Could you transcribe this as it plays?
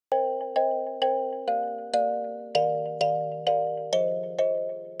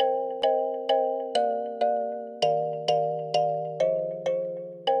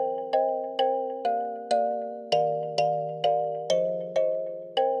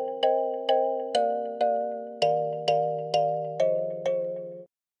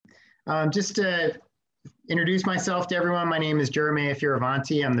Just to introduce myself to everyone, my name is Jeremiah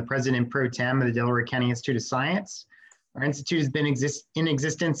Fioravanti. I'm the president pro tem of the Delaware County Institute of Science. Our institute has been in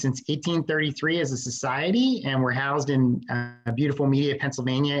existence since 1833 as a society, and we're housed in beautiful Media,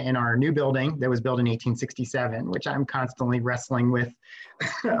 Pennsylvania in our new building that was built in 1867, which I'm constantly wrestling with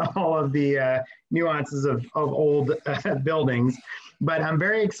all of the nuances of old buildings. But I'm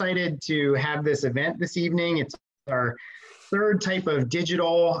very excited to have this event this evening. It's our third type of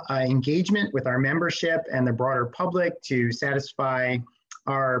digital engagement with our membership and the broader public to satisfy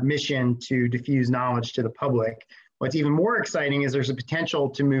our mission to diffuse knowledge to the public. What's even more exciting is there's a potential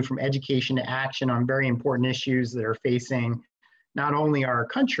to move from education to action on very important issues that are facing not only our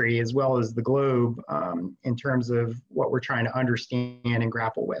country as well as the globe in terms of what we're trying to understand and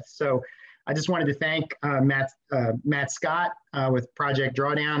grapple with. So I just wanted to thank Matt Scott with Project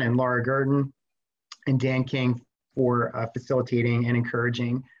Drawdown and Laura Gurdon and Dan King for facilitating and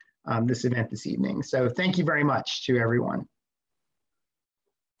encouraging this event this evening. So thank you very much to everyone.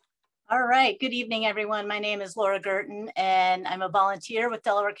 All right, good evening, everyone. My name is Laura Gurdon, and I'm a volunteer with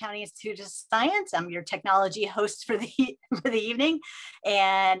Delaware County Institute of Science. I'm your technology host for the evening,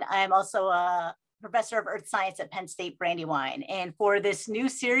 and I'm also a professor of earth science at Penn State Brandywine. And for this new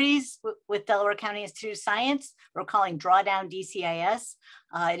series with Delaware County Institute of Science, we're calling Drawdown DCIS.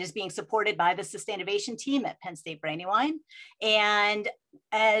 It is being supported by the Sustainability team at Penn State Brandywine. And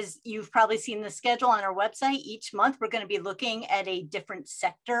as you've probably seen the schedule on our website, each month we're going to be looking at a different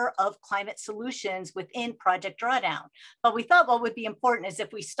sector of climate solutions within Project Drawdown. But we thought what would be important is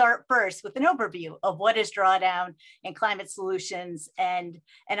if we start first with an overview of what is Drawdown and climate solutions. And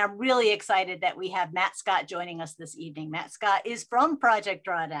I'm really excited that we have Matt Scott joining us this evening. Matt Scott is from Project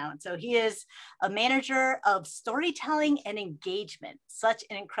Drawdown. So he is a manager of storytelling and engagement. Such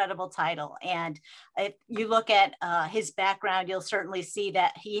an incredible title. And if you look at his background, you'll certainly see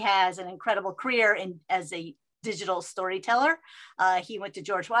that he has an incredible career as a digital storyteller. He went to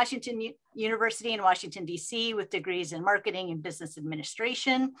George Washington University in Washington, D.C. with degrees in marketing and business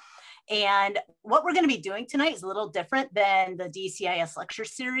administration. And what we're going to be doing tonight is a little different than the DCIS lecture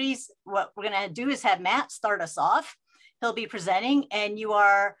series. What we're going to do is have Matt start us off. He'll be presenting, and you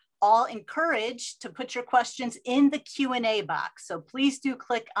are all encouraged to put your questions in the Q&A box. So please do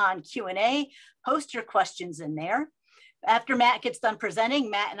click on Q&A, post your questions in there. After Matt gets done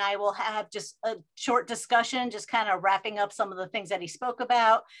presenting, Matt and I will have just a short discussion, just kind of wrapping up some of the things that he spoke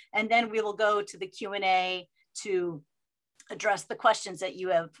about. And then we will go to the Q&A to address the questions that you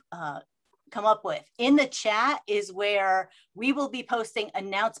have come up with. In the chat is where we will be posting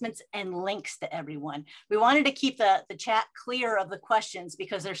announcements and links to everyone. We wanted to keep the chat clear of the questions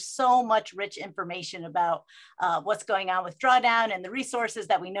because there's so much rich information about what's going on with Drawdown and the resources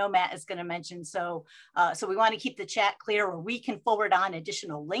that we know Matt is going to mention. So we want to keep the chat clear where we can forward on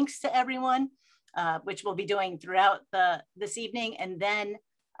additional links to everyone, which we'll be doing throughout this evening. And then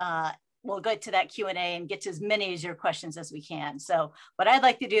we'll get to that Q&A and get to as many of your questions as we can. So what I'd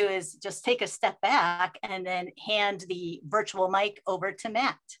like to do is just take a step back and then hand the virtual mic over to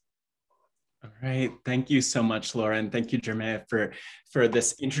Matt. All right, thank you so much, Laura, and thank you, Jeremiah, for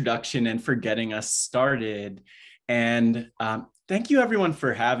this introduction and for getting us started. And thank you, everyone,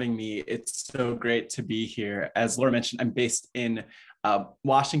 for having me. It's so great to be here. As Laura mentioned, I'm based in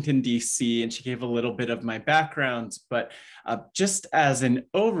Washington, D.C., and she gave a little bit of my background, but just as an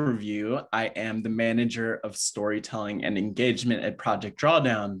overview, I am the manager of storytelling and engagement at Project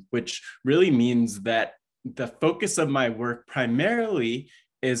Drawdown, which really means that the focus of my work primarily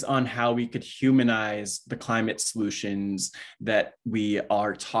is on how we could humanize the climate solutions that we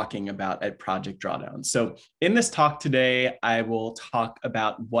are talking about at Project Drawdown. So in this talk today, I will talk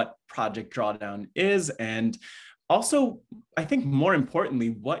about what Project Drawdown is, and also, I think more importantly,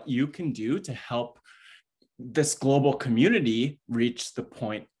 what you can do to help this global community reach the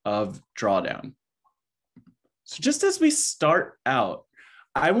point of drawdown. So just as we start out,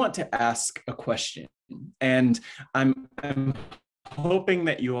 I want to ask a question, and I'm hoping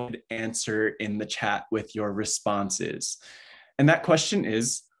that you would answer in the chat with your responses. And that question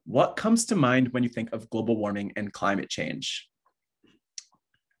is, what comes to mind when you think of global warming and climate change?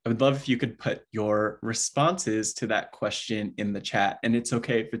 I would love if you could put your responses to that question in the chat. And it's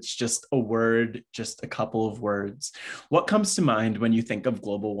okay if it's just a word, just a couple of words. What comes to mind when you think of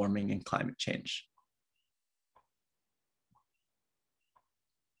global warming and climate change?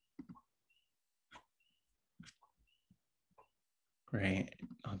 Great.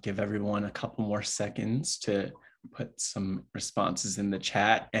 I'll give everyone a couple more seconds to put some responses in the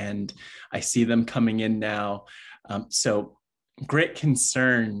chat, and I see them coming in now. So Great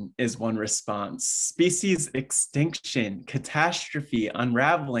concern is one response. Species extinction, catastrophe,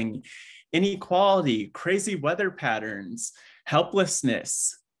 unraveling, inequality, crazy weather patterns,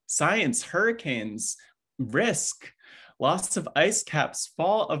 helplessness, science, hurricanes, risk, loss of ice caps,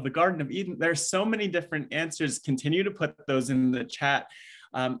 fall of the Garden of Eden. There's so many different answers. Continue to put those in the chat.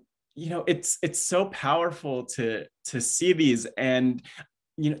 It's so powerful to see these. And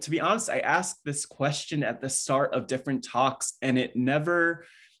to be honest, I asked this question at the start of different talks, and it never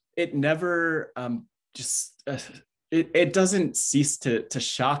it doesn't cease to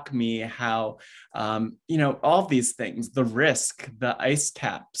shock me how, all of these things, the risk, the ice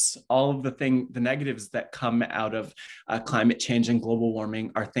caps, all of the negatives that come out of climate change and global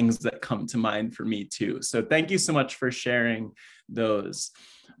warming are things that come to mind for me too. So thank you so much for sharing those.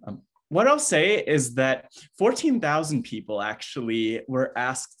 What I'll say is that 14,000 people actually were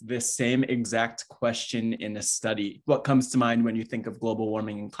asked this same exact question in a study. What comes to mind when you think of global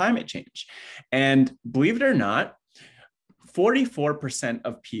warming and climate change? And believe it or not, 44%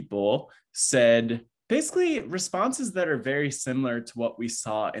 of people said basically responses that are very similar to what we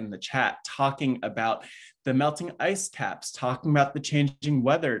saw in the chat, talking about the melting ice caps, talking about the changing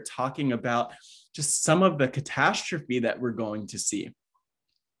weather, talking about just some of the catastrophe that we're going to see.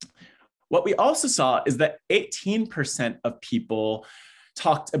 What we also saw is that 18% of people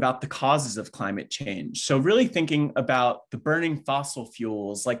talked about the causes of climate change. So really thinking about the burning fossil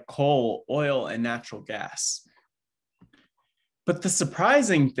fuels like coal, oil, and natural gas. But the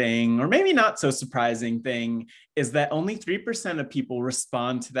surprising thing, or maybe not so surprising thing, is that only 3% of people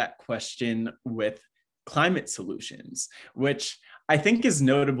respond to that question with climate solutions, which I think is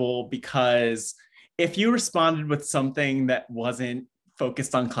notable because if you responded with something that wasn't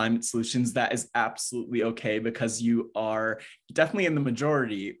focused on climate solutions, that is absolutely okay because you are definitely in the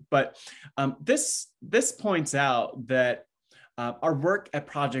majority. But this points out that our work at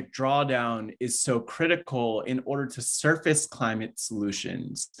Project Drawdown is so critical in order to surface climate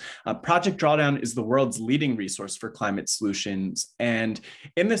solutions. Project Drawdown is the world's leading resource for climate solutions. And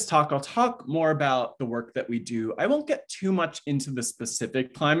in this talk, I'll talk more about the work that we do. I won't get too much into the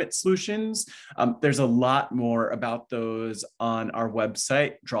specific climate solutions. There's a lot more about those on our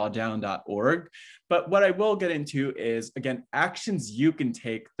website, drawdown.org. But what I will get into is, again, actions you can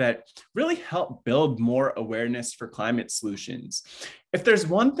take that really help build more awareness for climate solutions. If there's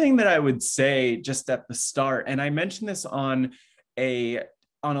one thing that I would say just at the start, and I mentioned this on a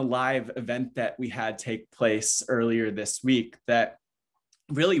live event that we had take place earlier this week, that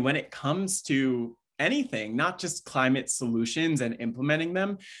really when it comes to anything, not just climate solutions and implementing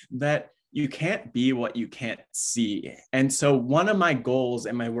them, that you can't be what you can't see. And so one of my goals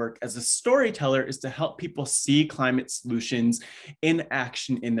in my work as a storyteller is to help people see climate solutions in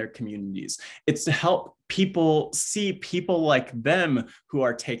action in their communities. It's to help people see people like them who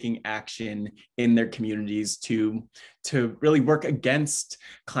are taking action in their communities to really work against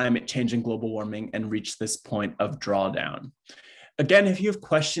climate change and global warming and reach this point of drawdown. Again, if you have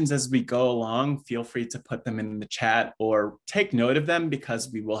questions as we go along, feel free to put them in the chat or take note of them because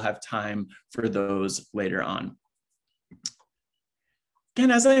we will have time for those later on.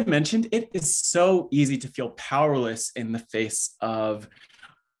 Again, as I mentioned, it is so easy to feel powerless in the face of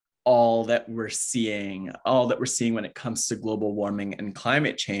all that we're seeing when it comes to global warming and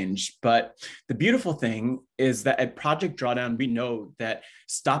climate change. But the beautiful thing is that at Project Drawdown, we know that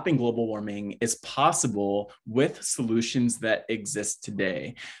stopping global warming is possible with solutions that exist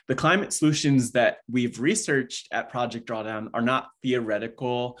today. The climate solutions that we've researched at Project Drawdown are not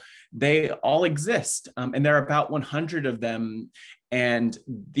theoretical. They all exist, and there are about 100 of them. And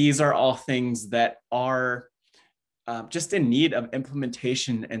these are all things that are just in need of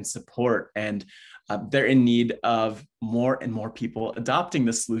implementation and support, and they're in need of more and more people adopting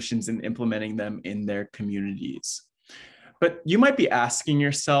the solutions and implementing them in their communities. But you might be asking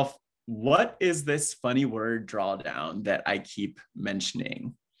yourself, what is this funny word drawdown that I keep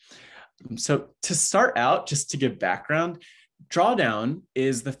mentioning? So to start out, just to give background, drawdown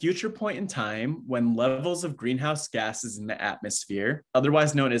is the future point in time when levels of greenhouse gases in the atmosphere,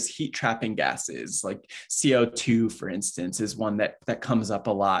 otherwise known as heat trapping gases, like CO2, for instance, is one that comes up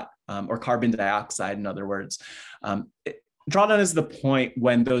a lot, or carbon dioxide, in other words. Drawdown is the point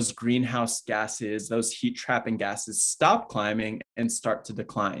when those greenhouse gases, those heat trapping gases, stop climbing and start to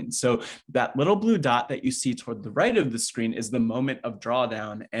decline. So that little blue dot that you see toward the right of the screen is the moment of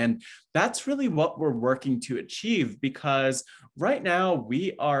drawdown. And that's really what we're working to achieve, because right now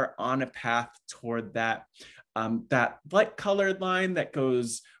we are on a path toward that light colored line that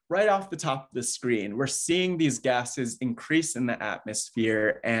goes right off the top of the screen. We're seeing these gases increase in the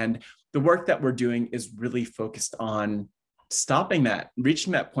atmosphere, and the work that we're doing is really focused on stopping that,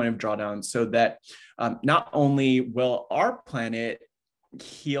 reaching that point of drawdown so that not only will our planet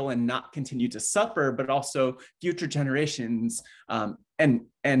heal and not continue to suffer, but also future generations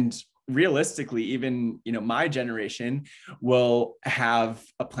and realistically, even my generation will have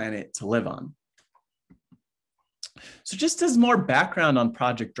a planet to live on. So just as more background on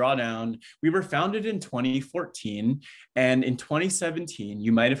Project Drawdown, we were founded in 2014, and in 2017,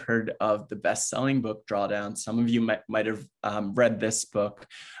 you might have heard of the best-selling book Drawdown. Some of you might have read this book,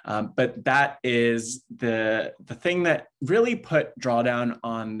 but that is the thing that really put Drawdown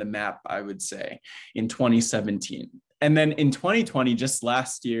on the map, I would say, in 2017. And then in 2020, just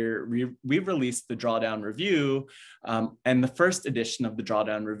last year, we released the Drawdown Review, and the first edition of the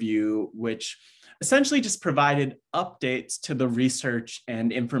Drawdown Review, which essentially just provided updates to the research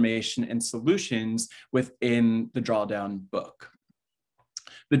and information and solutions within the Drawdown book.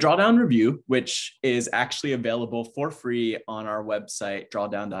 The Drawdown Review, which is actually available for free on our website,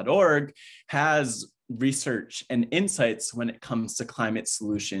 drawdown.org, has research and insights when it comes to climate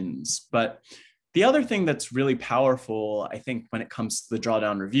solutions. But the other thing that's really powerful, I think, when it comes to the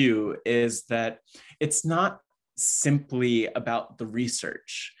Drawdown Review is that it's not simply about the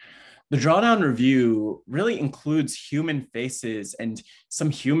research. The Drawdown Review really includes human faces and some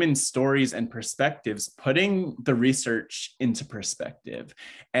human stories and perspectives, putting the research into perspective.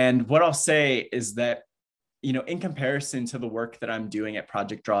 And what I'll say is that, in comparison to the work that I'm doing at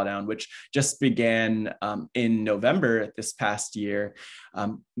Project Drawdown, which just began in November this past year,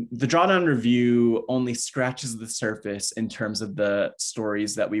 the Drawdown Review only scratches the surface in terms of the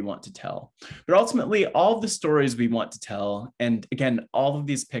stories that we want to tell. But ultimately, all of the stories we want to tell, and again, all of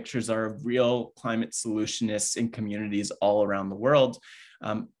these pictures are of real climate solutionists in communities all around the world.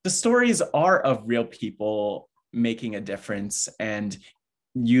 The stories are of real people making a difference and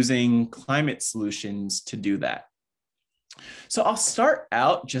using climate solutions to do that. So I'll start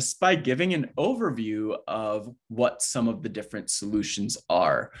out just by giving an overview of what some of the different solutions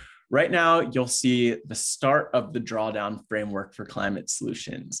are. Right now, you'll see the start of the Drawdown framework for climate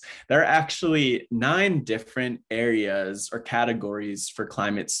solutions. There are actually 9 different areas or categories for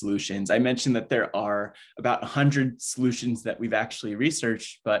climate solutions. I mentioned that there are about 100 solutions that we've actually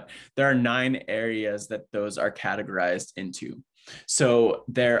researched, but there are 9 areas that those are categorized into. So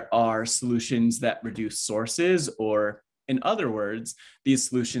there are solutions that reduce sources, or in other words, these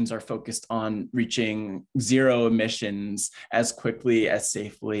solutions are focused on reaching zero emissions as quickly, as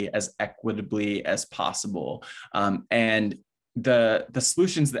safely, as equitably as possible. And the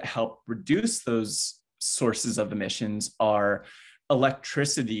solutions that help reduce those sources of emissions are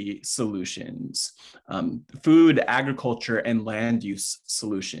electricity solutions, food, agriculture, and land use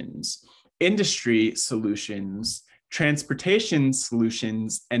solutions, industry solutions, transportation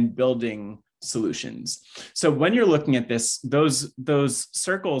solutions, and building solutions. So when you're looking at this, those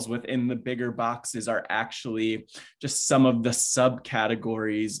circles within the bigger boxes are actually just some of the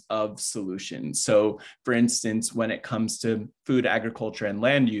subcategories of solutions. So for instance, when it comes to food, agriculture, and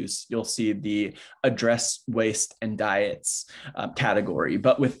land use, you'll see the address waste and diets category.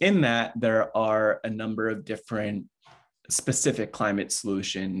 But within that, there are a number of different specific climate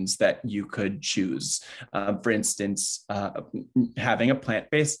solutions that you could choose. For instance, having a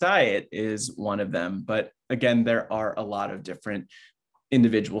plant-based diet is one of them. But again, there are a lot of different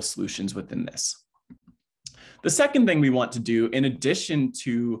individual solutions within this. The second thing we want to do, in addition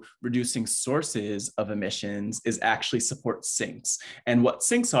to reducing sources of emissions, is actually support sinks. And what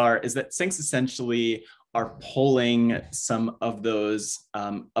sinks are is that sinks essentially are pulling some of those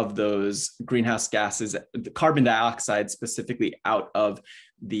greenhouse gases, the carbon dioxide specifically, out of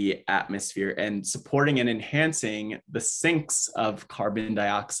the atmosphere and supporting and enhancing the sinks of carbon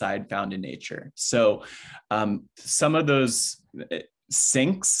dioxide found in nature. So some of those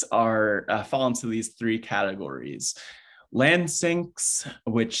sinks fall into these 3 categories. Land sinks,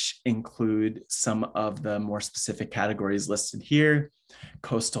 which include some of the more specific categories listed here,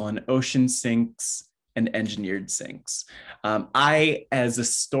 coastal and ocean sinks, and engineered sinks. I, as a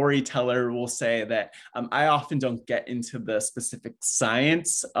storyteller, will say that I often don't get into the specific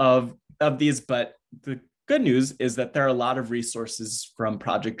science of these, but the good news is that there are a lot of resources from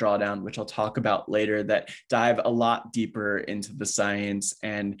Project Drawdown, which I'll talk about later, that dive a lot deeper into the science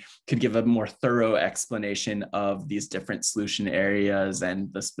and could give a more thorough explanation of these different solution areas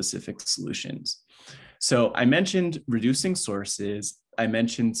and the specific solutions. So I mentioned reducing sources. I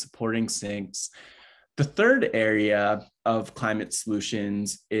mentioned supporting sinks. The third area of climate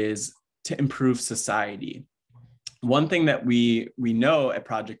solutions is to improve society. One thing that we know at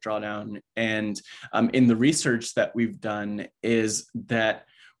Project Drawdown and in the research that we've done is that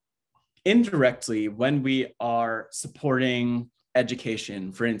indirectly, when we are supporting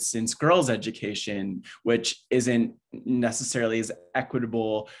education, for instance, girls' education, which isn't necessarily as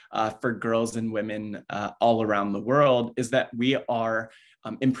equitable for girls and women all around the world, is that we are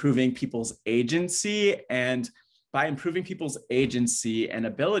improving people's agency. And by improving people's agency and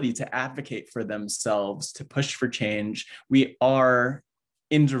ability to advocate for themselves, to push for change, we are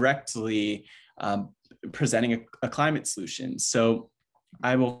indirectly presenting a climate solution. So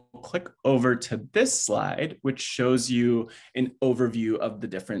I will click over to this slide, which shows you an overview of the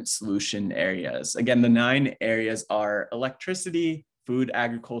different solution areas. Again, the 9 areas are electricity, food,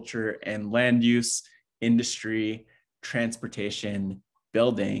 agriculture, and land use, industry, transportation,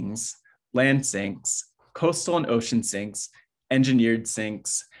 buildings, land sinks, coastal and ocean sinks, engineered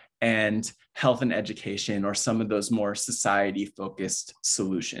sinks, and health and education, or some of those more society-focused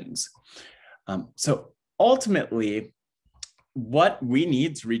solutions. So ultimately, what we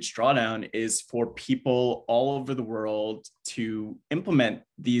need to reach Drawdown is for people all over the world to implement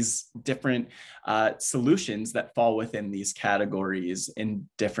these different solutions that fall within these categories in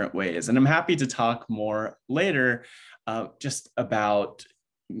different ways. And I'm happy to talk more later just about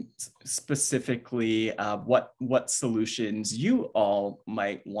specifically what solutions you all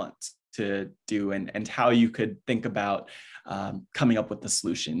might want to do, and how you could think about coming up with the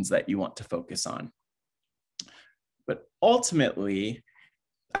solutions that you want to focus on. But ultimately,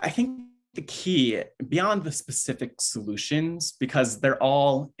 I think the key, beyond the specific solutions, because they're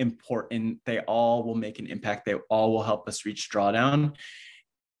all important, they all will make an impact, they all will help us reach Drawdown,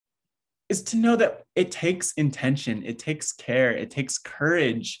 is to know that it takes intention, it takes care, it takes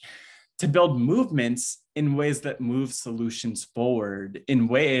courage to build movements in ways that move solutions forward, in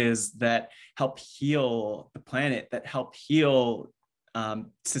ways that help heal the planet, that help heal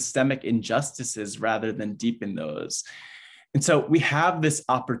systemic injustices rather than deepen those. And so we have this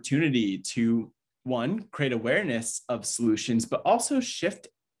opportunity to, one, create awareness of solutions, but also shift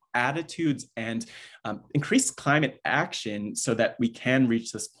attitudes and increase climate action so that we can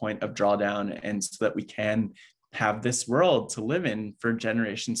reach this point of Drawdown, and so that we can have this world to live in for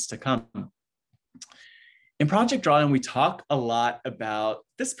generations to come. In Project Drawdown, we talk a lot about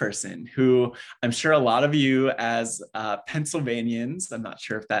this person, who I'm sure a lot of you as Pennsylvanians, I'm not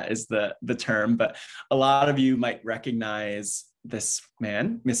sure if that is the term, but a lot of you might recognize this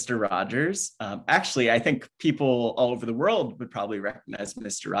man, Mr. Rogers. Actually, I think people all over the world would probably recognize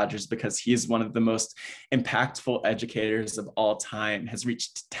Mr. Rogers, because he is one of the most impactful educators of all time, has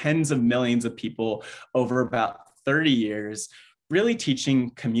reached tens of millions of people over about 30 years, really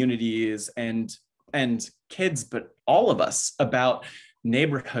teaching communities and kids, but all of us, about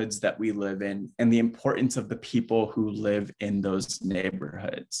neighborhoods that we live in and the importance of the people who live in those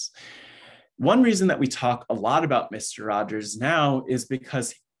neighborhoods. One reason that we talk a lot about Mr. Rogers now is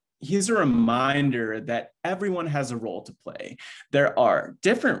because he's a reminder that everyone has a role to play. There are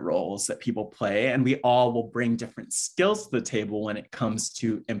different roles that people play, and we all will bring different skills to the table when it comes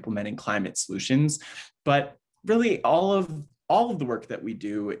to implementing climate solutions. But really, all of the work that we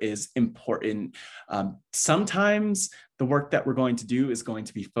do is important. Sometimes the work that we're going to do is going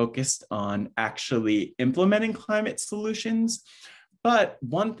to be focused on actually implementing climate solutions. But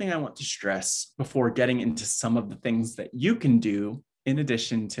one thing I want to stress before getting into some of the things that you can do in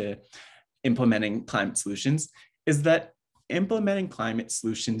addition to implementing climate solutions is that implementing climate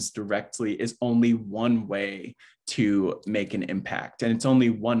solutions directly is only one way to make an impact, and it's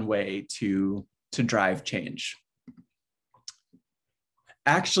only one way to drive change.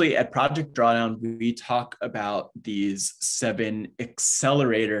 Actually, at Project Drawdown, we talk about these 7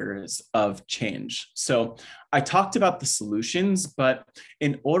 accelerators of change. So I talked about the solutions, but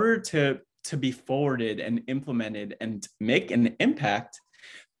in order to be forwarded and implemented and make an impact,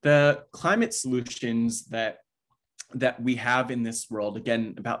 the climate solutions that we have in this world,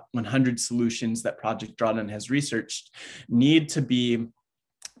 again, about 100 solutions that Project Drawdown has researched, need to be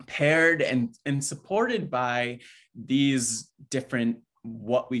paired and supported by these different,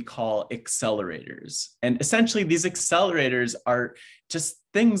 what we call accelerators. And essentially, these accelerators are just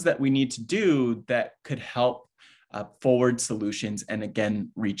things that we need to do that could help forward solutions and,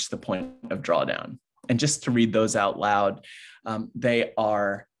 again, reach the point of Drawdown. And just to read those out loud, they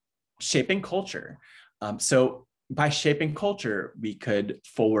are shaping culture. So by shaping culture, we could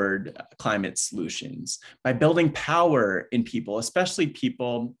forward climate solutions. By building power in people, especially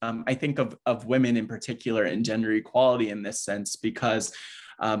people, I think of women in particular, and gender equality in this sense, because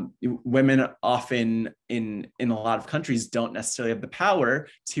women often in a lot of countries don't necessarily have the power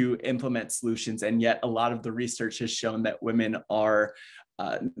to implement solutions. And yet a lot of the research has shown that women are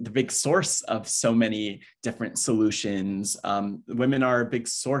the big source of so many different solutions. Women are a big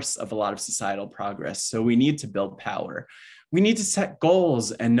source of a lot of societal progress. So we need to build power. We need to set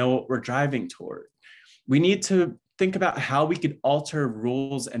goals and know what we're driving toward. We need to think about how we could alter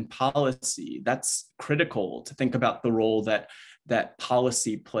rules and policy. That's critical to think about the role that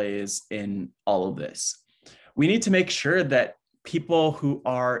policy plays in all of this. We need to make sure that people who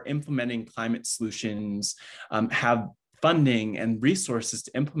are implementing climate solutions have funding and resources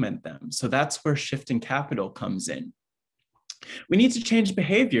to implement them. So that's where shifting capital comes in. We need to change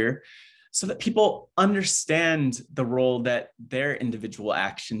behavior so that people understand the role that their individual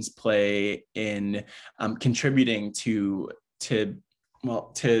actions play in contributing to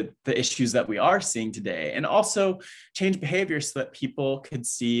the issues that we are seeing today, and also change behavior so that people could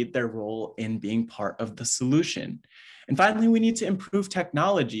see their role in being part of the solution. And finally, we need to improve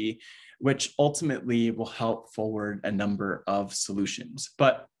technology, which ultimately will help forward a number of solutions.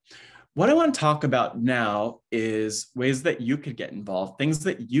 But what I want to talk about now is ways that you could get involved, things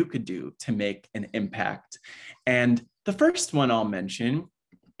that you could do to make an impact. And the first one I'll mention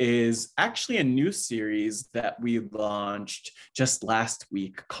is actually a new series that we launched just last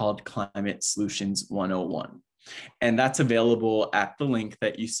week called Climate Solutions 101. And that's available at the link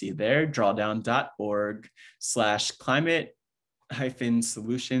that you see there,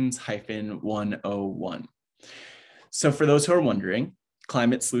 drawdown.org/climate-solutions-101. So for those who are wondering,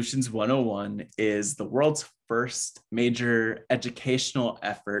 Climate Solutions 101 is the world's first major educational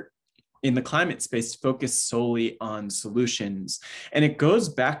effort in the climate space focused solely on solutions. And it goes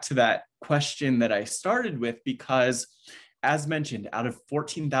back to that question that I started with, because as mentioned, out of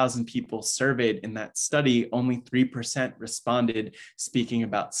 14,000 people surveyed in that study, only 3% responded speaking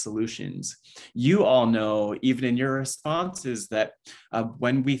about solutions. You all know, even in your responses, that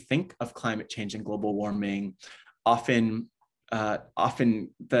when we think of climate change and global warming, often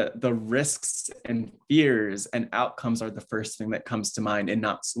the risks and fears and outcomes are the first thing that comes to mind and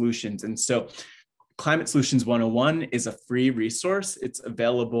not solutions. And so Climate Solutions 101 is a free resource. It's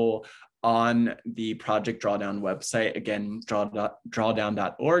available on the Project Drawdown website. Again,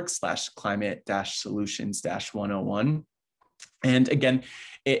 drawdown.org/climate-solutions-101. And again,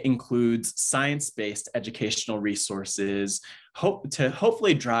 it includes science-based educational resources to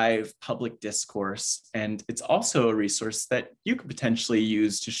hopefully drive public discourse. And it's also a resource that you could potentially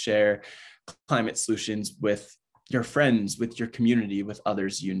use to share climate solutions with your friends, with your community, with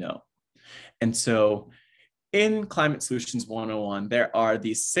others you know. And so in Climate Solutions 101, there are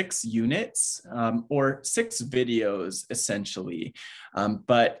these 6 units or 6 videos essentially,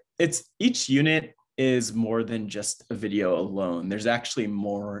 but each unit is more than just a video alone. There's actually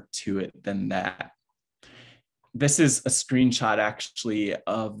more to it than that. This is a screenshot actually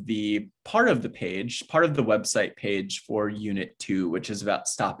of the part of the website page for Unit 2, which is about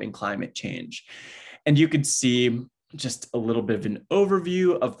stopping climate change. And you could see just a little bit of an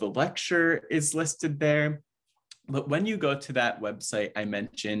overview of the lecture is listed there. But when you go to that website I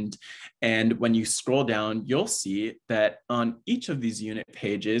mentioned, and when you scroll down, you'll see that on each of these unit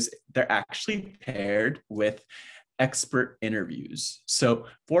pages, they're actually paired with expert interviews. So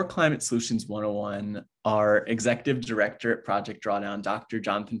for Climate Solutions 101, our executive director at Project Drawdown, Dr.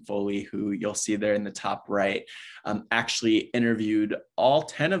 Jonathan Foley, who you'll see there in the top right, actually interviewed all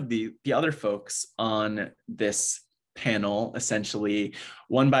 10 of the other folks on this panel, essentially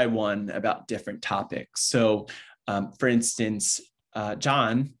one by one about different topics. So for instance,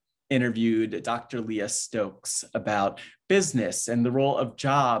 John interviewed Dr. Leah Stokes about business and the role of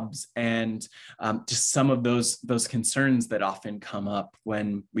jobs and just some of those concerns that often come up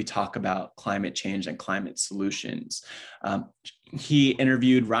when we talk about climate change and climate solutions. He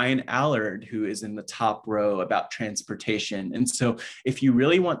interviewed Ryan Allard, who is in the top row, about transportation. And so if you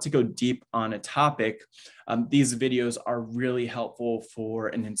really want to go deep on a topic, these videos are really helpful for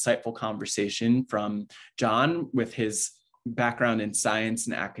an insightful conversation from John with his background in science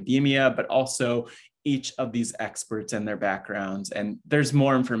and academia, but also each of these experts and their backgrounds. And there's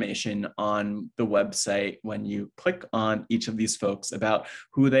more information on the website when you click on each of these folks about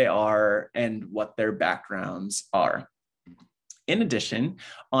who they are and what their backgrounds are. In addition,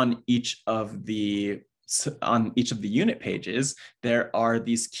 on each of the unit pages, there are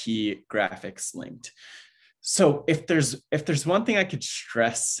these key graphics linked. So if there's one thing I could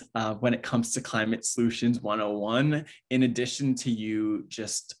stress when it comes to Climate Solutions 101, in addition to you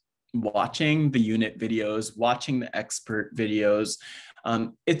just watching the unit videos, watching the expert videos,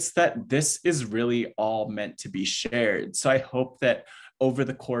 it's that this is really all meant to be shared. So I hope that over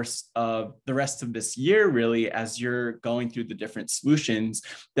the course of the rest of this year, really, as you're going through the different solutions,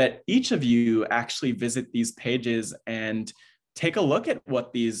 that each of you actually visit these pages and take a look at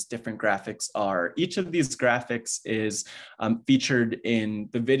what these different graphics are. Each of these graphics is featured in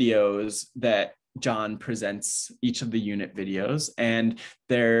the videos that John presents, each of the unit videos, and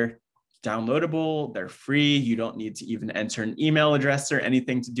they're downloadable, they're free. You don't need to even enter an email address or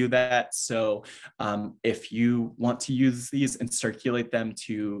anything to do that. So if you want to use these and circulate them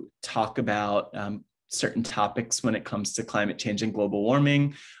to talk about certain topics when it comes to climate change and global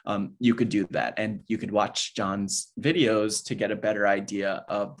warming, you could do that. And you could watch John's videos to get a better idea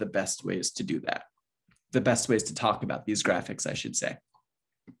of the best ways to do that. The best ways to talk about these graphics, I should say.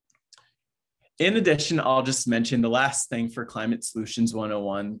 In addition, I'll just mention the last thing for Climate Solutions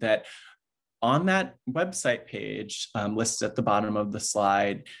 101, that on that website page listed at the bottom of the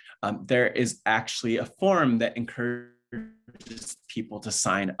slide, there is actually a form that encourages people to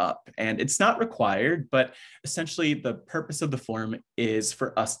sign up. And it's not required, but essentially the purpose of the form is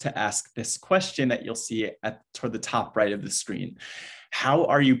for us to ask this question that you'll see toward the top right of the screen. How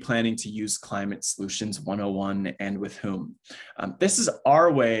are you planning to use Climate Solutions 101 and with whom? This is our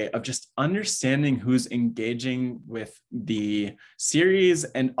way of just understanding who's engaging with the series,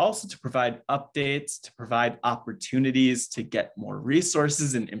 and also to provide updates, to provide opportunities to get more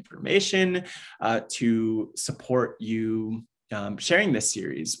resources and information to support you sharing this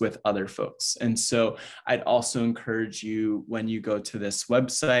series with other folks. And so I'd also encourage you, when you go to this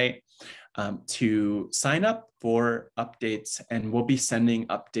website, to sign up for updates, and we'll be sending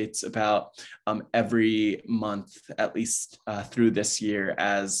updates about every month, at least through this year,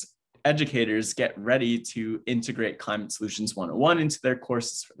 as educators get ready to integrate Climate Solutions 101 into their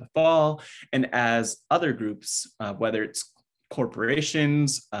courses for the fall, and as other groups, whether it's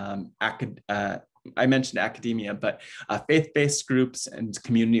corporations, I mentioned academia, but faith-based groups and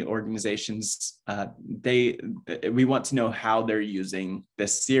community organizations, we want to know how they're using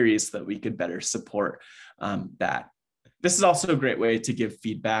this series so that we could better support that. This is also a great way to give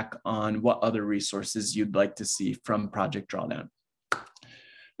feedback on what other resources you'd like to see from Project Drawdown.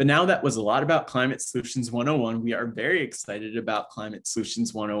 But now that was a lot about Climate Solutions 101. We are very excited about Climate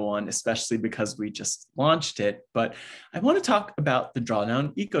Solutions 101, especially because we just launched it. But I want to talk about the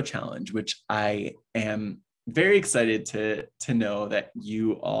Drawdown Ecochallenge, which I am very excited to know that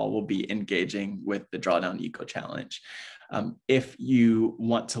you all will be engaging with the Drawdown Ecochallenge. If you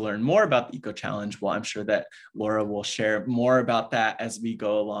want to learn more about the Ecochallenge, well, I'm sure that Laura will share more about that as we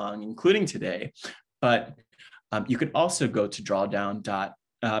go along, including today. But you could also go to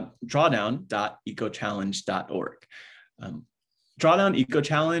drawdown.ecochallenge.org. Drawdown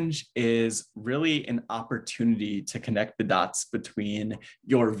Ecochallenge is really an opportunity to connect the dots between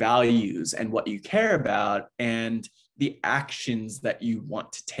your values and what you care about and the actions that you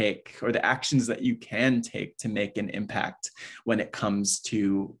want to take, or the actions that you can take to make an impact when it comes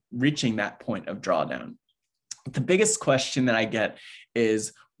to reaching that point of drawdown. The biggest question that I get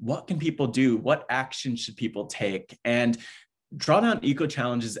is, what can people do? What action should people take? And Drawdown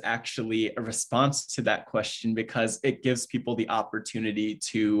Ecochallenge is actually a response to that question, because it gives people the opportunity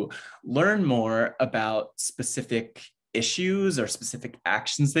to learn more about specific issues or specific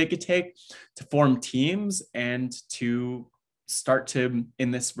actions they could take, to form teams, and to start to,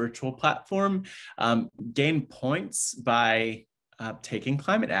 in this virtual platform, gain points by taking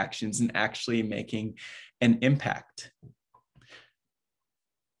climate actions and actually making an impact.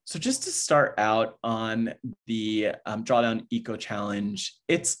 So just to start out on the Drawdown Ecochallenge,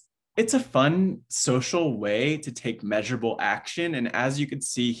 it's a fun social way to take measurable action. And as you can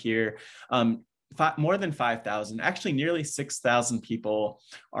see here, more than 5,000, actually nearly 6,000 people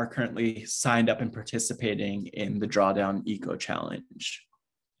are currently signed up and participating in the Drawdown Ecochallenge.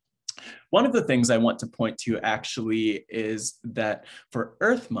 One of the things I want to point to actually is that for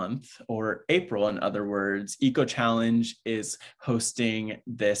Earth Month, or April in other words, Ecochallenge is hosting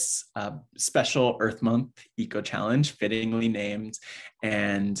this special Earth Month Ecochallenge, fittingly named,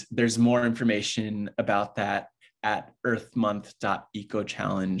 and there's more information about that at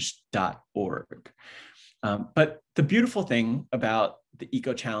earthmonth.ecochallenge.org. But the beautiful thing about the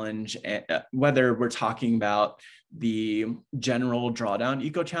Ecochallenge, whether we're talking about the general Drawdown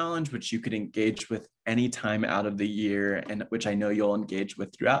Ecochallenge, which you could engage with any time out of the year, and which I know you'll engage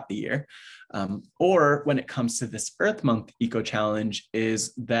with throughout the year, or when it comes to this Earth Month Ecochallenge,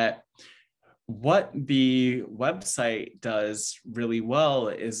 is that what the website does really well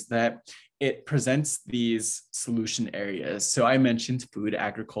is that it presents these solution areas. So I mentioned food,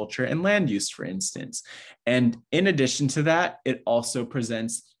 agriculture, and land use, for instance. And in addition to that, it also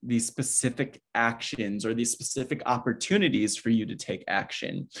presents these specific actions or these specific opportunities for you to take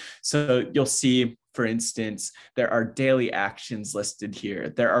action. So you'll see, for instance, there are daily actions listed here.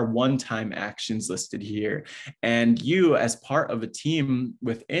 There are one-time actions listed here. And you, as part of a team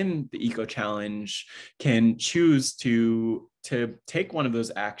within the Ecochallenge, can choose to take one of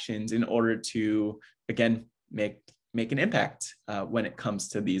those actions in order to, again, make an impact when it comes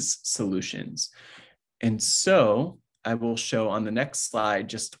to these solutions. And so I will show on the next slide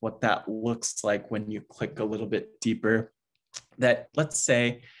just what that looks like when you click a little bit deeper. That, let's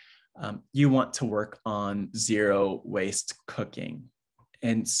say, you want to work on zero waste cooking.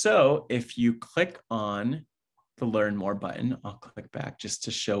 And so if you click on the Learn More button, I'll click back just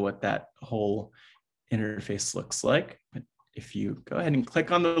to show what that whole interface looks like. But if you go ahead and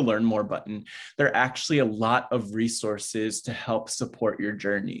click on the Learn More button, there are actually a lot of resources to help support your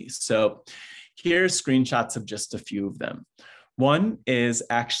journey. So here's screenshots of just a few of them. One is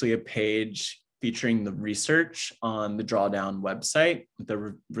actually a page featuring the research on the Drawdown website,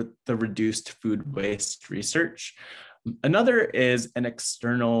 the reduced food waste research. Another is an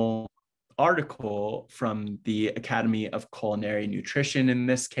external article from the Academy of Culinary Nutrition in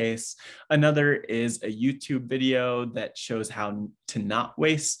this case. Another is a YouTube video that shows how to not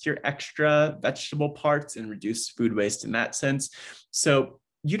waste your extra vegetable parts and reduce food waste in that sense. So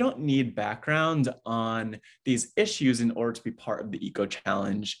you don't need background on these issues in order to be part of the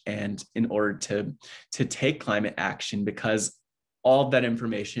Ecochallenge and in order to take climate action, because all of that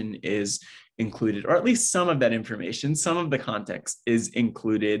information is included, or at least some of that information, some of the context is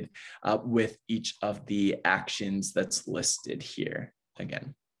included with each of the actions that's listed here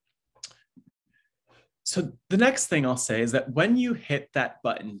again. So the next thing I'll say is that when you hit that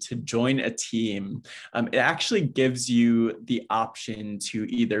button to join a team, it actually gives you the option to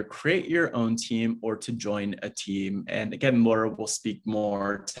either create your own team or to join a team. And again, Laura will speak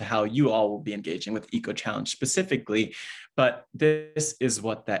more to how you all will be engaging with Ecochallenge specifically, but this is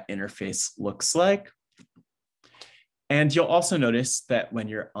what that interface looks like. And you'll also notice that when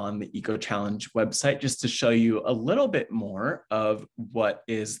you're on the Ecochallenge website, just to show you a little bit more of what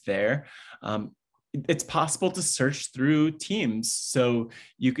is there, it's possible to search through teams. So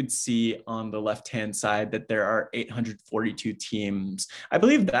you could see on the left-hand side that there are 842 teams. I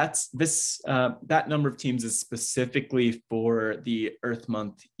believe that number of teams is specifically for the Earth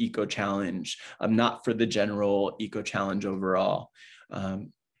Month Ecochallenge, not for the general Ecochallenge overall.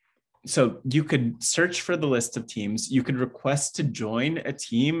 So you could search for the list of teams. You could request to join a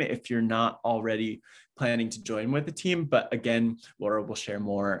team if you're not already planning to join with a team. But again, Laura will share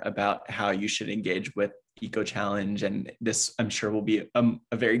more about how you should engage with Ecochallenge. And this, I'm sure, will be a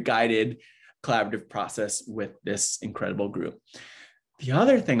very guided, collaborative process with this incredible group. The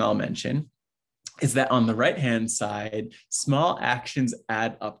other thing I'll mention is that on the right-hand side, small actions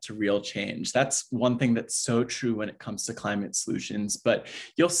add up to real change. That's one thing that's so true when it comes to climate solutions. But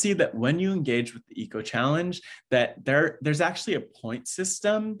you'll see that when you engage with the Ecochallenge, that there's actually a point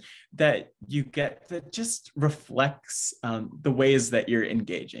system that you get that just reflects the ways that you're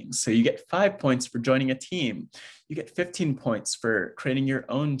engaging. So you get 5 points for joining a team. You get 15 points for creating your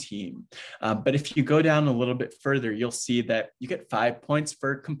own team. But if you go down a little bit further, you'll see that you get 5 points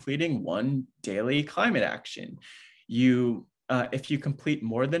for completing one daily climate action. If you complete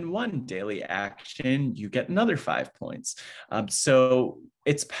more than one daily action, you get another 5 points. So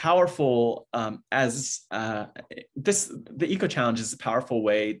it's powerful the Ecochallenge is a powerful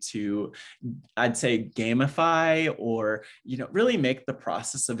way to, I'd say, gamify or really make the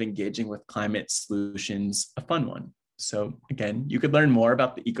process of engaging with climate solutions a fun one. So again, you could learn more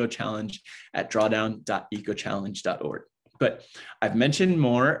about the Ecochallenge at drawdown.ecochallenge.org. But I've mentioned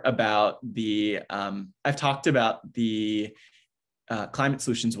more about I've talked about the Climate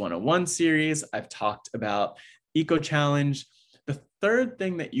Solutions 101 series. I've talked about Ecochallenge. The third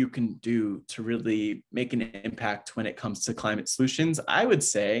thing that you can do to really make an impact when it comes to climate solutions, I would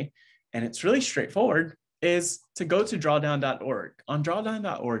say, and it's really straightforward, is to go to drawdown.org. On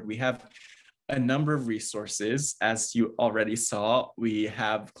drawdown.org, we have a number of resources. As you already saw, we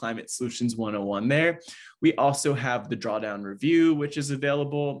have Climate Solutions 101 there. We also have the Drawdown Review, which is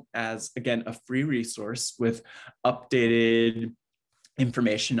available as, again, a free resource with updated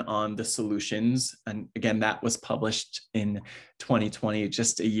information on the solutions. And again, that was published in 2020,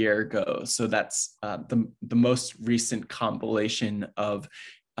 just a year ago. So that's the most recent compilation of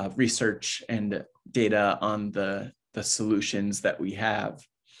research and data on the solutions that we have.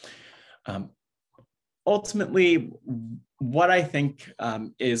 ultimately, what I think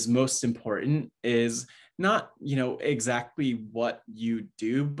is most important is not, exactly what you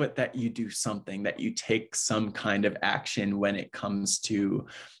do, but that you do something, that you take some kind of action when it comes to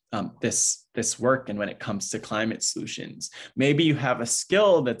this work and when it comes to climate solutions. Maybe you have a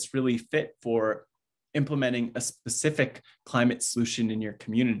skill that's really fit for implementing a specific climate solution in your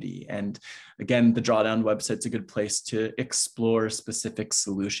community. And again, the Drawdown website's a good place to explore specific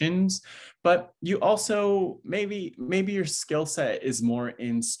solutions, but you also, maybe your skill set is more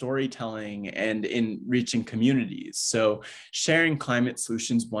in storytelling and in reaching communities. So sharing climate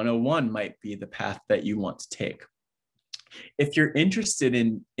solutions 101 might be the path that you want to take. If you're interested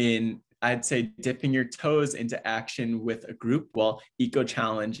in I'd say dipping your toes into action with a group, well,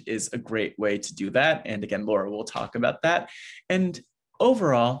 Ecochallenge is a great way to do that. And again, Laura will talk about that. And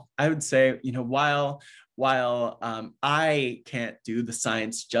overall, I would say, while I can't do the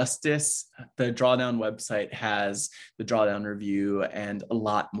science justice, the Drawdown website has the Drawdown review and a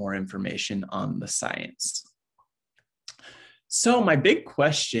lot more information on the science. So my big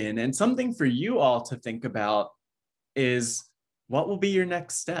question, and something for you all to think about, is what will be your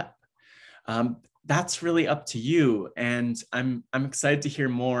next step? That's really up to you. And I'm excited to hear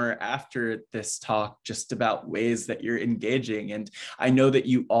more after this talk just about ways that you're engaging. And I know that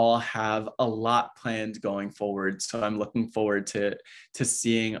you all have a lot planned going forward. So I'm looking forward to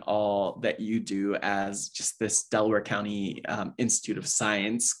seeing all that you do as just this Delaware County Institute of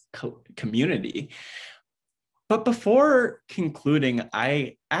Science community. But before concluding,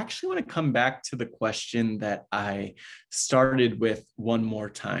 I actually want to come back to the question that I started with one more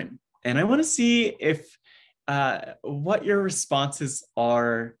time. And I want to see if what your responses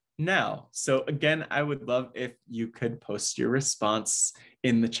are now. So again, I would love if you could post your response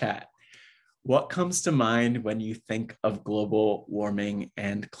in the chat. What comes to mind when you think of global warming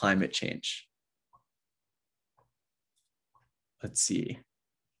and climate change? Let's see.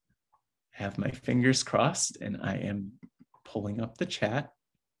 I have my fingers crossed and I am pulling up the chat.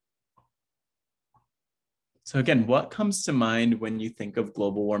 So again, what comes to mind when you think of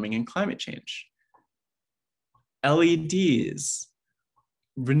global warming and climate change? LEDs,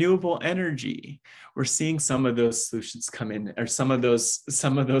 renewable energy. We're seeing some of those solutions come in, or some of those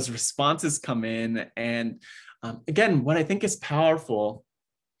responses come in. And again, what I think is powerful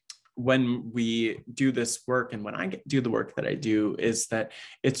when we do this work and when I do the work that I do is that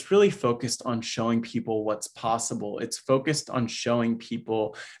it's really focused on showing people what's possible. It's focused on showing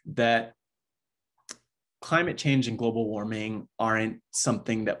people that climate change and global warming aren't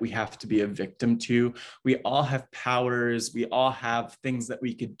something that we have to be a victim to. We all have powers. We all have things that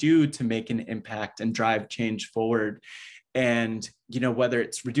we could do to make an impact and drive change forward. And, whether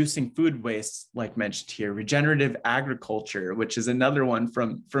it's reducing food waste, like mentioned here, regenerative agriculture, which is another one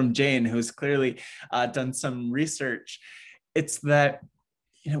from Jane, who's clearly done some research. It's that,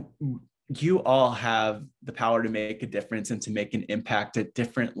 you all have the power to make a difference and to make an impact at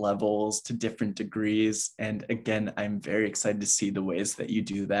different levels, to different degrees. And again, I'm very excited to see the ways that you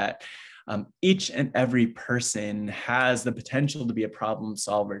do that. Each and every person has the potential to be a problem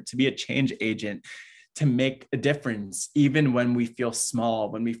solver, to be a change agent, to make a difference, even when we feel small,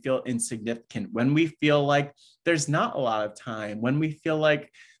 when we feel insignificant, when we feel like there's not a lot of time, when we feel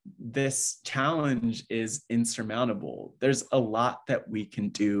like this challenge is insurmountable. There's a lot that we can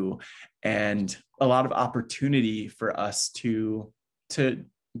do and a lot of opportunity for us to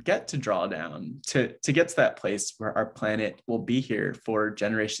get to Drawdown, to get to that place where our planet will be here for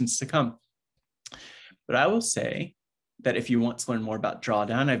generations to come. But I will say that if you want to learn more about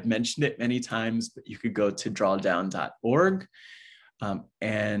Drawdown, I've mentioned it many times, but you could go to drawdown.org.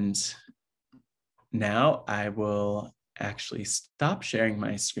 And now I will actually stop sharing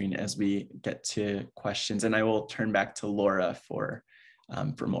my screen as we get to questions, and I will turn back to Laura for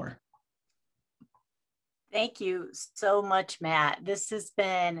more. Thank you so much, Matt. This has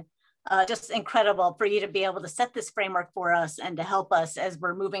been just incredible for you to be able to set this framework for us and to help us as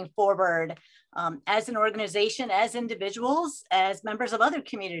we're moving forward as an organization, as individuals, as members of other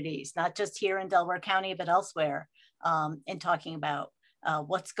communities, not just here in Delaware County, but elsewhere, in talking about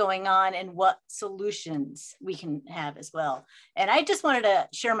what's going on and what solutions we can have as well. And I just wanted to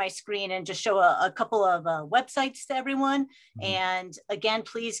share my screen and just show a couple of websites to everyone. And again,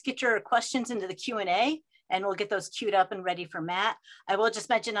 please get your questions into the Q&A and we'll get those queued up and ready for Matt. I will just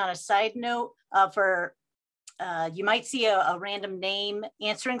mention on a side note for You might see a random name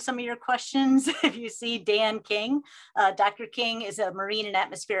answering some of your questions. If you see Dan King, Dr. King is a marine and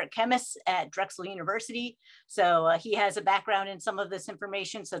atmospheric chemist at Drexel University. So he has a background in some of this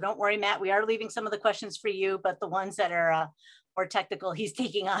information. So don't worry, Matt, we are leaving some of the questions for you, but the ones that are more technical, he's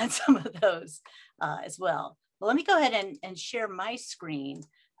taking on some of those as well. Well, let me go ahead and share my screen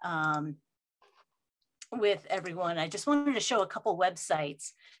with everyone. I just wanted to show a couple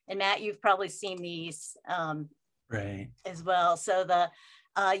websites, and Matt, you've probably seen these right as well. So the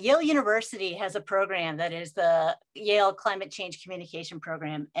Yale University has a program that is the Yale Climate Change Communication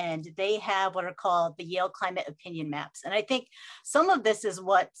Program, and they have what are called the Yale Climate Opinion Maps. And I think some of this is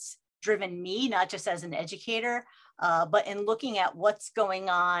what's driven me, not just as an educator, but in looking at what's going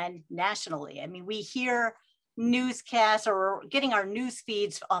on nationally. I mean, we hear newscasts or getting our news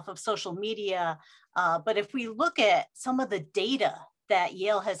feeds off of social media. But if we look at some of the data that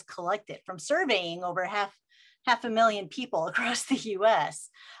Yale has collected from surveying over half a million people across the US,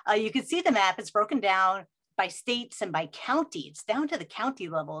 you can see the map. It's broken down by states and by county. It's down to the county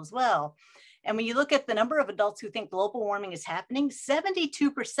level as well. And when you look at the number of adults who think global warming is happening,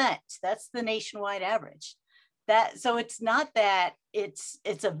 72%, that's the nationwide average. So it's not that it's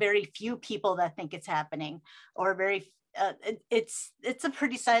a very few people that think it's happening, or it's a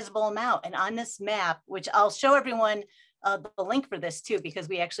pretty sizable amount. And on this map, which I'll show everyone the link for this too, because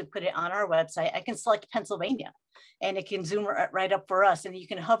we actually put it on our website, I can select Pennsylvania and it can zoom right up for us. And you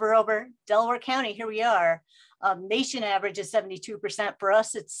can hover over Delaware County, here we are. Nation average is 72%, for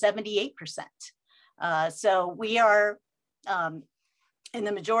us it's 78%. So we are, in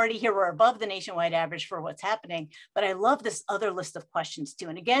the majority here, we're above the nationwide average for what's happening. But I love this other list of questions too.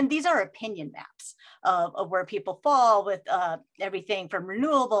 And again, these are opinion maps of where people fall with everything from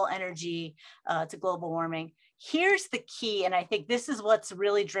renewable energy to global warming. Here's the key, and I think this is what's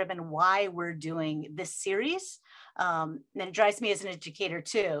really driven why we're doing this series. And it drives me as an educator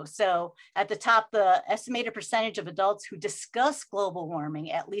too. So at the top, the estimated percentage of adults who discuss global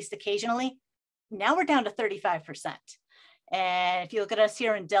warming, at least occasionally, now we're down to 35%. And if you look at us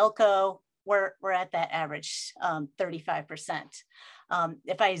here in Delco, we're at that average, 35%.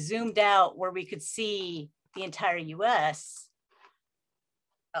 If I zoomed out where we could see the entire US,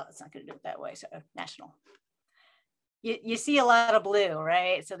 oh, it's not gonna do it that way, so national. You see a lot of blue,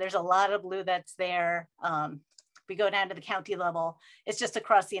 right? So there's a lot of blue that's there. We go down to the county level, it's just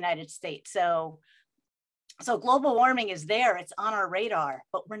across the United States. So global warming is there, it's on our radar,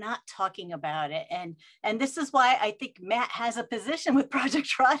 but we're not talking about it. And this is why I think Matt has a position with Project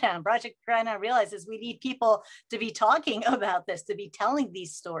Drawdown. Project Drawdown realizes we need people to be talking about this, to be telling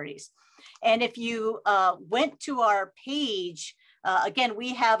these stories. And if you went to our page, again,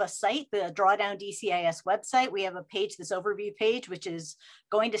 we have a site, the Drawdown DCIS website. We have a page, this overview page, which is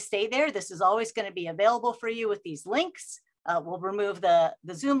going to stay there. This is always going to be available for you with these links. We'll remove the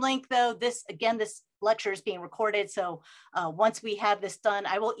Zoom link though. This lecture is being recorded. So once we have this done,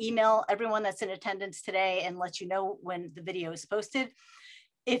 I will email everyone that's in attendance today and let you know when the video is posted.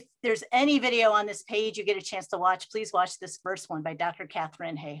 If there's any video on this page you get a chance to watch, please watch this first one by Dr.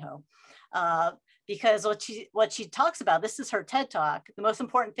 Catherine Hayhoe. Because what she talks about, this is her TED Talk, the most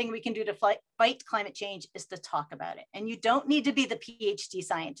important thing we can do to fight climate change is to talk about it. And you don't need to be the PhD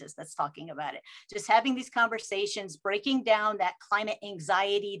scientist that's talking about it. Just having these conversations, breaking down that climate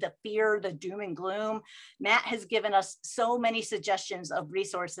anxiety, the fear, the doom and gloom. Matt has given us so many suggestions of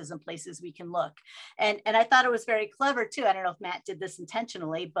resources and places we can look. And I thought it was very clever too. I don't know if Matt did this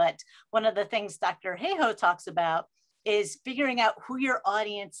intentionally, but one of the things Dr. Hayhoe talks about is figuring out who your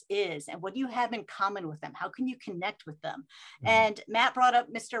audience is and what do you have in common with them? How can you connect with them? Mm-hmm. And Matt brought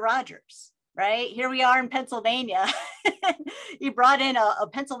up Mr. Rogers, right? Here we are in Pennsylvania. He brought in a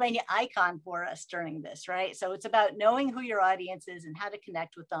Pennsylvania icon for us during this, right? So it's about knowing who your audience is and how to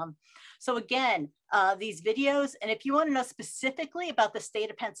connect with them. So again, these videos, and if you want to know specifically about the state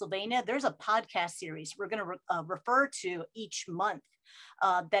of Pennsylvania, there's a podcast series we're going to refer to each month.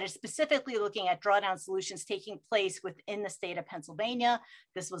 That is specifically looking at drawdown solutions taking place within the state of Pennsylvania.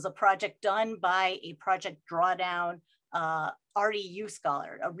 This was a project done by a Project Drawdown REU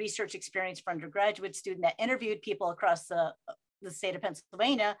scholar, a research experience for undergraduate student that interviewed people across the state of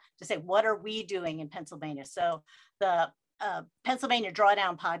Pennsylvania to say, what are we doing in Pennsylvania? So the Pennsylvania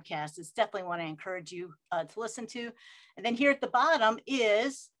Drawdown podcast is definitely one I encourage you to listen to. And then here at the bottom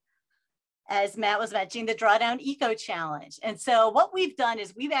is, as Matt was mentioning, the Drawdown Ecochallenge. And so what we've done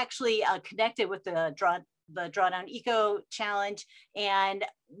is we've actually connected with the Drawdown Ecochallenge, and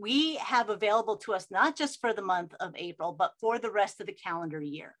we have available to us not just for the month of April, but for the rest of the calendar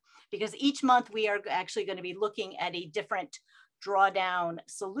year. Because each month we are actually going to be looking at a different drawdown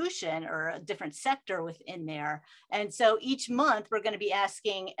solution or a different sector within there. And so each month we're going to be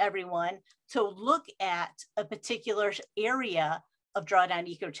asking everyone to look at a particular area of Drawdown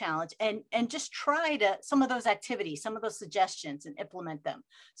Ecochallenge and just try to some of those activities, some of those suggestions, and implement them.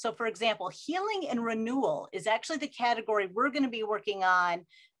 So for example, healing and renewal is actually the category we're going to be working on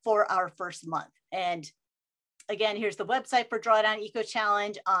for our first month. And again, here's the website for Drawdown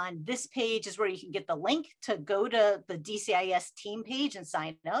Ecochallenge. On this page is where you can get the link to go to the DCIS team page and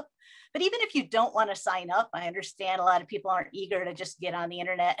sign up. But even if you don't want to sign up, I understand a lot of people aren't eager to just get on the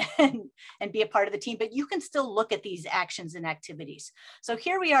internet and be a part of the team, but you can still look at these actions and activities. So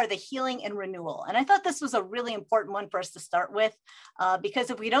here we are, the healing and renewal. And I thought this was a really important one for us to start with, because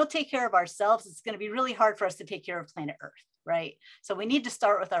if we don't take care of ourselves, it's going to be really hard for us to take care of planet Earth, right? So we need to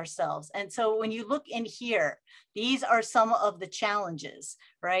start with ourselves. And so when you look in here, these are some of the challenges,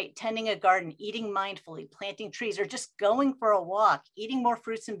 right? Tending a garden, eating mindfully, planting trees, or just going for a walk, eating more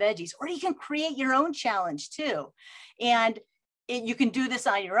fruits and veggies, or you can create your own challenge too. And you can do this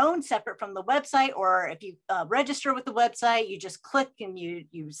on your own, separate from the website, or if you register with the website, you just click and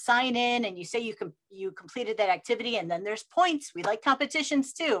you sign in and you say you completed that activity, and then there's points. We like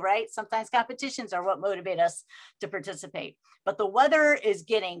competitions too, right? Sometimes competitions are what motivate us to participate. But the weather is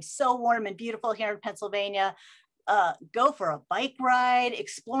getting so warm and beautiful here in Pennsylvania. Go for a bike ride,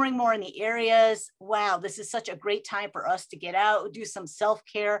 exploring more in the areas. Wow, this is such a great time for us to get out, do some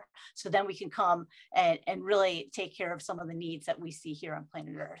self-care, so then we can come and really take care of some of the needs that we see here on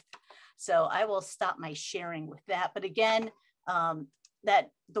planet Earth. So I will stop my sharing with that. But again, that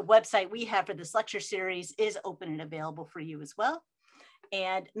the website we have for this lecture series is open and available for you as well.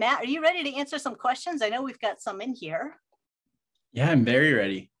 And Matt, are you ready to answer some questions? I know we've got some in here. Yeah, I'm very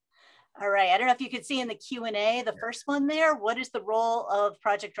ready. All right, I don't know if you could see in the Q&A, the first one there, what is the role of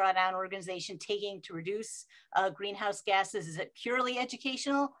Project Drawdown organization taking to reduce greenhouse gases? Is it purely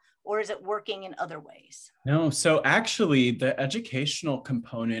educational, or is it working in other ways? No, so actually the educational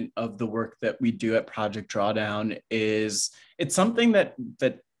component of the work that we do at Project Drawdown it's something that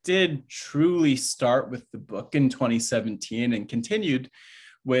did truly start with the book in 2017 and continued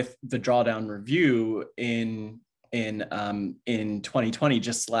with the Drawdown review in 2020,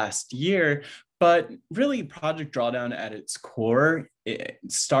 just last year. But really, Project Drawdown at its core, it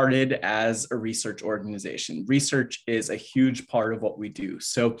started as a research organization. Research is a huge part of what we do.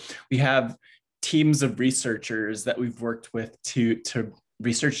 So we have teams of researchers that we've worked with to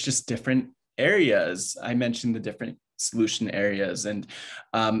research just different areas. I mentioned the different solution areas, and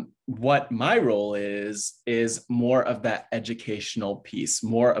what my role is more of that educational piece,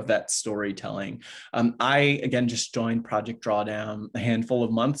 more of that storytelling. I again just joined Project Drawdown a handful of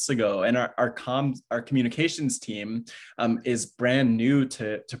months ago, and our communications team is brand new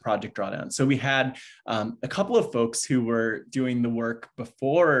to Project Drawdown. So we had a couple of folks who were doing the work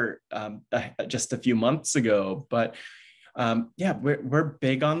before just a few months ago, but yeah, we're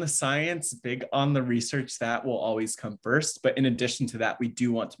big on the science, big on the research. That will always come first. But in addition to that, we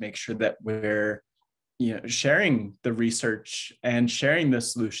do want to make sure that we're sharing the research and sharing the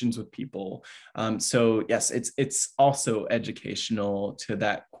solutions with people. So yes, it's also educational to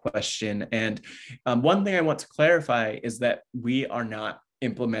that question. And one thing I want to clarify is that we are not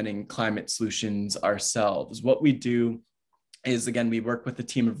implementing climate solutions ourselves. What we do is, again, we work with a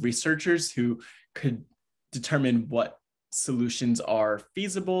team of researchers who could determine what solutions are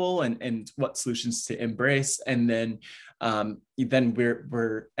feasible and what solutions to embrace, and then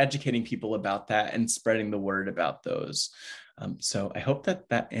we're educating people about that and spreading the word about those. So I hope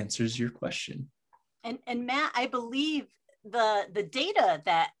that answers your question. And Matt, I believe the data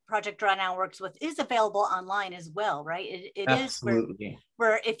that Project Drawdown works with is available online as well, right? It Absolutely. is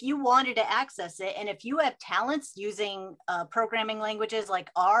where if you wanted to access it, and if you have talents using programming languages like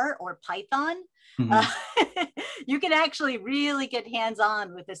R or Python, you can actually really get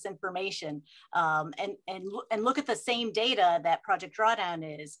hands-on with this information and look at the same data that Project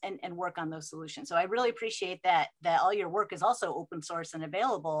Drawdown is and work on those solutions. So I really appreciate that all your work is also open source and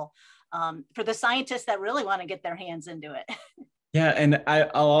available for the scientists that really want to get their hands into it. Yeah, and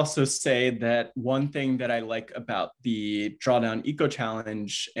I'll also say that one thing that I like about the Drawdown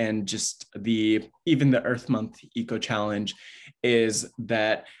Ecochallenge and just even the Earth Month Ecochallenge is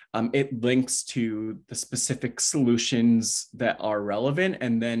that it links to the specific solutions that are relevant,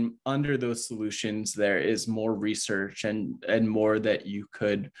 and then under those solutions there is more research and more that you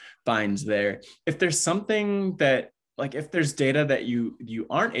could find there. If there's something that, like, if there's data that you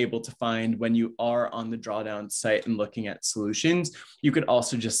aren't able to find when you are on the Drawdown site and looking at solutions, you could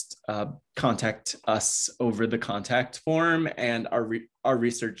also just contact us over the contact form, and our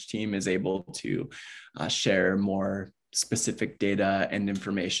research team is able to share more specific data and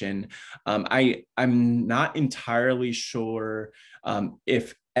information. I'm not entirely sure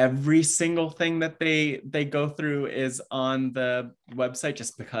if every single thing that they go through is on the website,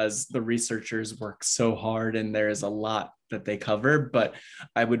 just because the researchers work so hard and there is a lot that they cover. But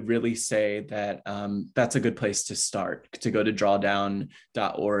I would really say that that's a good place to start, to go to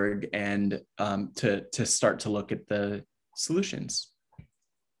drawdown.org and to start to look at the solutions.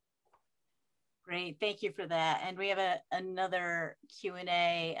 Great, thank you for that. And we have another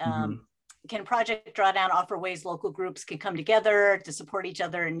Q&A. Mm-hmm. Can Project Drawdown offer ways local groups can come together to support each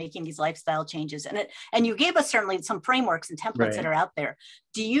other in making these lifestyle changes? And you gave us certainly some frameworks and templates that are out there.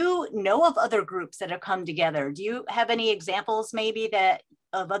 Do you know of other groups that have come together? Do you have any examples maybe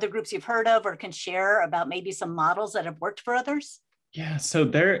of other groups you've heard of or can share about maybe some models that have worked for others? Yeah, so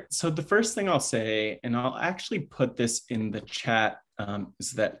the first thing I'll say, and I'll actually put this in the chat,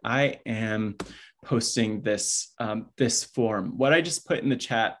 is that I am posting this form. What I just put in the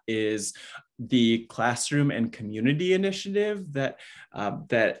chat is the classroom and community initiative that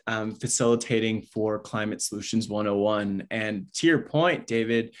I'm facilitating for Climate Solutions 101. And to your point,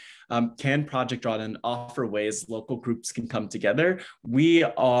 David, can Project Drawdown offer ways local groups can come together? We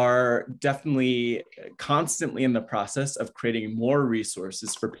are definitely constantly in the process of creating more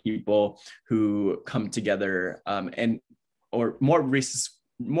resources for people who come together, or more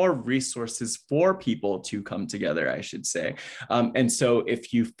resources for people to come together, I should say. And so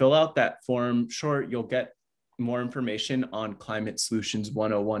if you fill out that form, sure, you'll get more information on Climate Solutions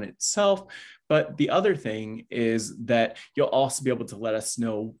 101 itself. But the other thing is that you'll also be able to let us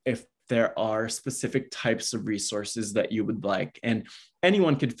know if there are specific types of resources that you would like. And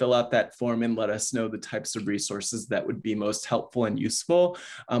anyone could fill out that form and let us know the types of resources that would be most helpful and useful.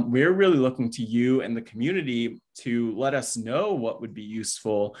 We're really looking to you and the community to let us know what would be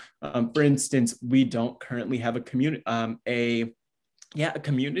useful. For instance, we don't currently have a community, a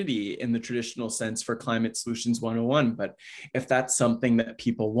community in the traditional sense for Climate Solutions 101. But if that's something that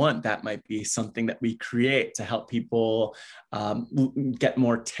people want, that might be something that we create to help people get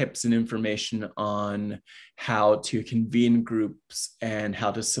more tips and information on how to convene groups and how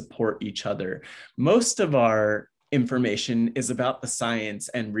to support each other. Most of our information is about the science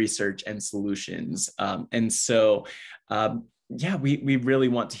and research and solutions. And so, we really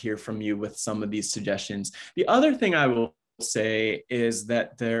want to hear from you with some of these suggestions. The other thing I will say is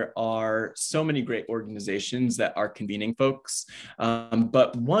that there are so many great organizations that are convening folks,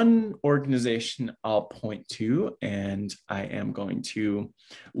 but one organization I'll point to, and I am going to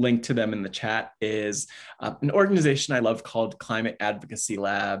link to them in the chat, is an organization I love called Climate Advocacy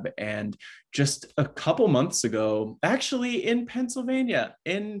Lab. And just a couple months ago, actually in Pennsylvania,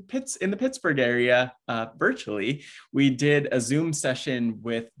 in the Pittsburgh area, virtually, we did a Zoom session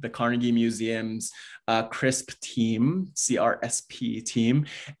with the Carnegie Museum's CRSP team,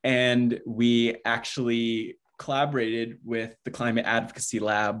 and we actually collaborated with the Climate Advocacy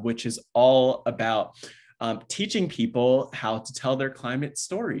Lab, which is all about teaching people how to tell their climate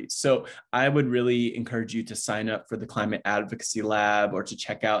stories. So I would really encourage you to sign up for the Climate Advocacy Lab or to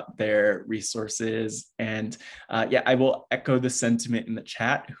check out their resources. And I will echo the sentiment in the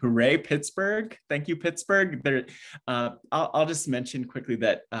chat. Hooray, Pittsburgh. Thank you, Pittsburgh. I'll just mention quickly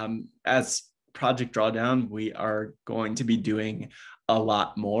that as Project Drawdown, we are going to be doing a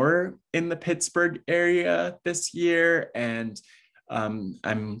lot more in the Pittsburgh area this year. And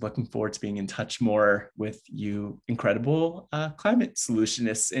I'm looking forward to being in touch more with you incredible climate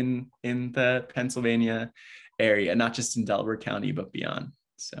solutionists in the Pennsylvania area, not just in Delaware County, but beyond.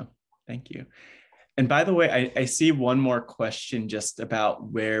 So thank you. And by the way, I see one more question just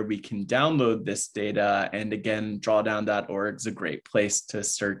about where we can download this data. And again, drawdown.org is a great place to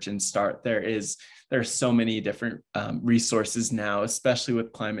search and start. There's so many different resources now, especially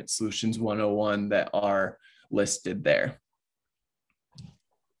with Climate Solutions 101 that are listed there.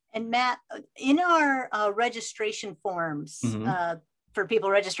 And Matt, in our registration forms for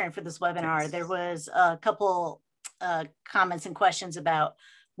people registering for this webinar, there was a couple comments and questions about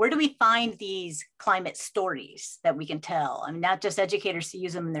where do we find these climate stories that we can tell? I mean, not just educators to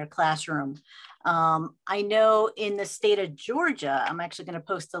use them in their classroom. I know in the state of Georgia, I'm actually going to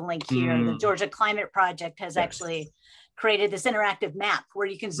post a link here. The Georgia Climate Project has actually created this interactive map where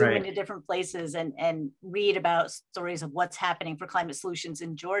you can zoom into different places and read about stories of what's happening for climate solutions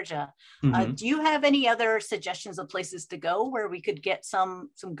in Georgia. Do you have any other suggestions of places to go where we could get some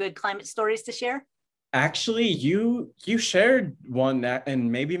good climate stories to share? Actually, you shared one that, and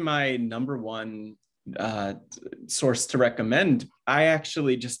maybe my number one source to recommend. I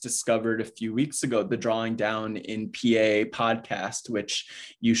actually just discovered a few weeks ago the Drawing Down in PA podcast, which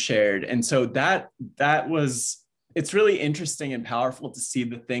you shared. And so that was it's really interesting and powerful to see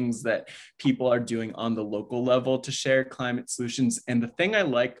the things that people are doing on the local level to share climate solutions. And the thing I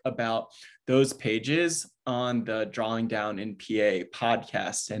like about those pages on the Drawdown in PA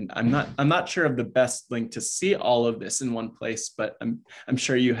podcast, and I'm not sure of the best link to see all of this in one place, but I'm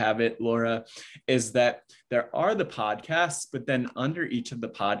sure you have it, Laura, is that there are the podcasts, but then under each of the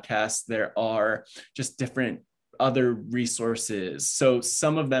podcasts, there are just different other resources. So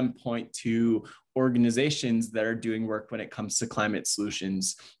some of them point to organizations that are doing work when it comes to climate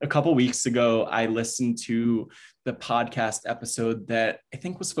solutions. A couple weeks ago, I listened to the podcast episode that I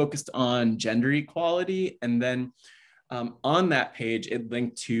think was focused on gender equality. And then on that page, it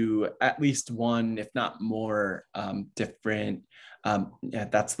linked to at least one, if not more, different, yeah,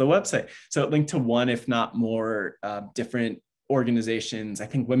 that's the website. So it linked to one, if not more, different organizations, I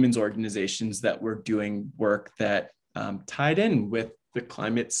think women's organizations that were doing work that tied in with the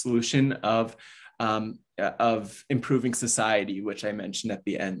climate solution of improving society, which I mentioned at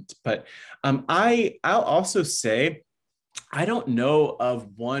the end. But I'll also say, I don't know of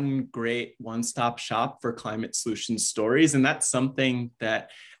one great one-stop shop for climate solution stories. And that's something that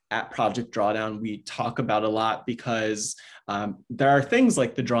at Project Drawdown, we talk about a lot, because there are things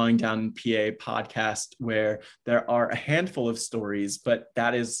like the Drawdown PA podcast where there are a handful of stories, but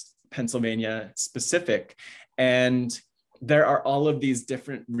that is Pennsylvania specific. And there are all of these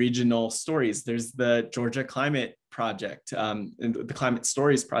different regional stories. There's the Georgia Climate Project, the Climate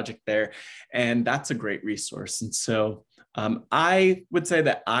Stories Project there, and that's a great resource. And so I would say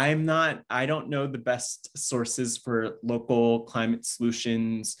that I don't know the best sources for local climate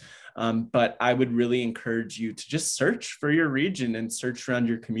solutions, but I would really encourage you to just search for your region and search around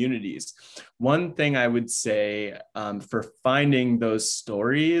your communities. One thing I would say for finding those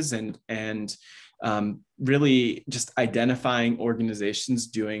stories and really just identifying organizations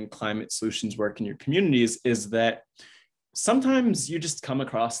doing climate solutions work in your communities is that sometimes you just come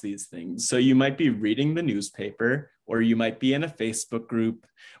across these things. So you might be reading the newspaper, or you might be in a Facebook group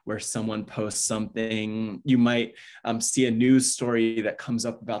where someone posts something. You might see a news story that comes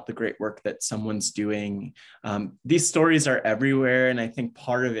up about the great work that someone's doing. These stories are everywhere. And I think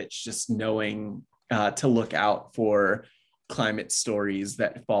part of it's just knowing to look out for climate stories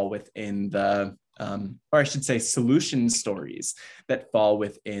that fall within the or I should say solution stories that fall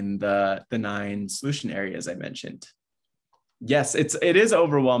within the 9 solution areas I mentioned. Yes, it is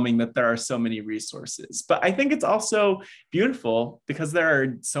overwhelming that there are so many resources, but I think it's also beautiful because there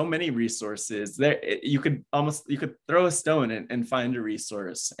are so many resources there. You could throw a stone and find a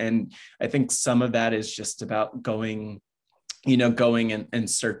resource. And I think some of that is just about going and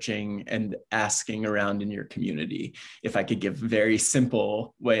searching and asking around in your community. If I could give a very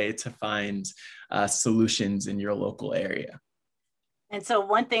simple way to find solutions in your local area. And so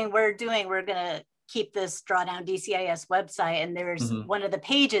one thing we're going to keep this Drawdown DCIS website, and there's one of the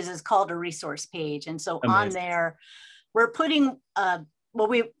pages is called a resource page. And so on there, we're putting,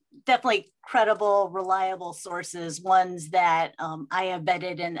 we definitely credible, reliable sources, ones that I have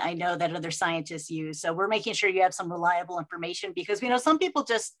vetted and I know that other scientists use. So we're making sure you have some reliable information, because we know some people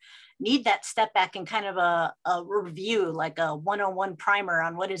just need that step back and kind of a review, like a 101 primer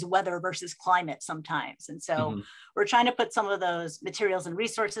on what is weather versus climate sometimes. And so we're trying to put some of those materials and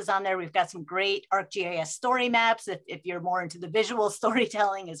resources on there. We've got some great ArcGIS story maps if you're more into the visual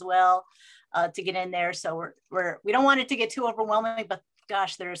storytelling as well, to get in there. So we don't want it to get too overwhelming, but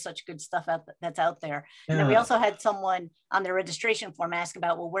gosh, there is such good stuff that's out there. Yeah. And then we also had someone on their registration form ask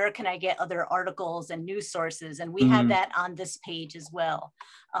about, well, where can I get other articles and news sources? And we have that on this page as well.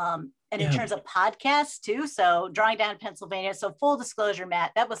 And in terms of podcasts too, so Drawdown Pennsylvania. So full disclosure,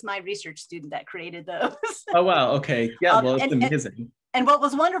 Matt, that was my research student that created those. Oh, wow. Okay. Yeah, well, it's amazing. And what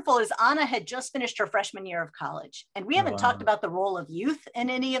was wonderful is Anna had just finished her freshman year of college. And we haven't talked about the role of youth in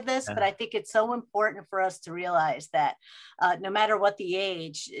any of this, but I think it's so important for us to realize that no matter what the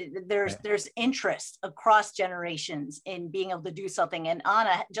age, there's interest across generations in being able to do something. And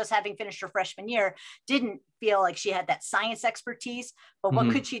Anna, just having finished her freshman year, didn't feel like she had that science expertise, but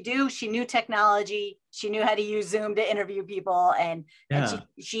what could she do? She knew technology. She knew how to use Zoom to interview people. And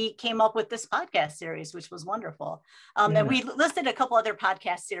she came up with this podcast series, which was wonderful. And we listed a couple other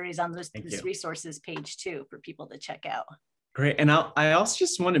podcast series on this resources page too, for people to check out. Great. And I also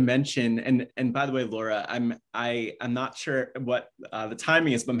just want to mention, and by the way, Laura, I'm not sure what the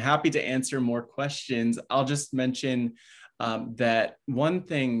timing is, but I'm happy to answer more questions. I'll just mention that one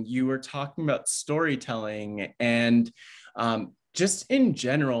thing you were talking about storytelling, and just in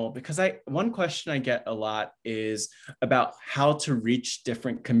general, because one question I get a lot is about how to reach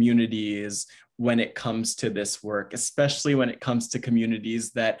different communities when it comes to this work, especially when it comes to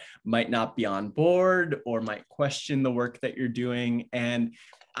communities that might not be on board or might question the work that you're doing. And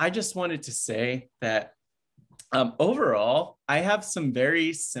I just wanted to say that overall, I have some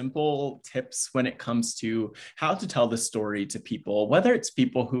very simple tips when it comes to how to tell the story to people, whether it's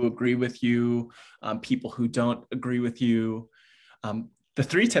people who agree with you, people who don't agree with you. The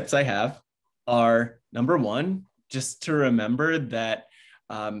 3 tips I have are, number 1, just to remember that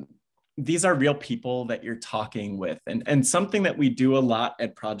these are real people that you're talking with. And something that we do a lot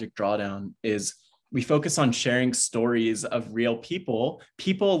at Project Drawdown is we focus on sharing stories of real people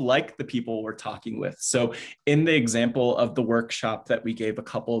like the people we're talking with. So in the example of the workshop that we gave a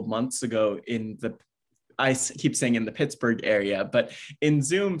couple of months ago I keep saying in the Pittsburgh area, but in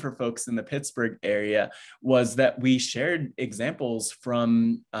Zoom for folks in the Pittsburgh area, was that we shared examples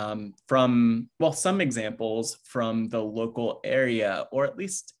from some examples from the local area, or at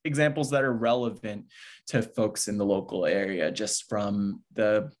least examples that are relevant to folks in the local area, just from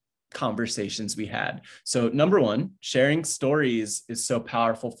the conversations we had. So number 1, sharing stories is so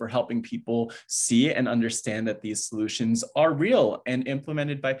powerful for helping people see and understand that these solutions are real and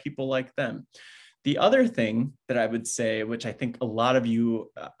implemented by people like them. The other thing that I would say, which I think a lot of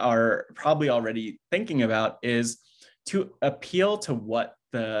you are probably already thinking about, is to appeal to what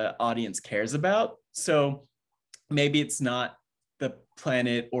the audience cares about. So maybe it's not the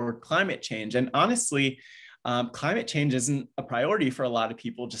planet or climate change. And honestly, climate change isn't a priority for a lot of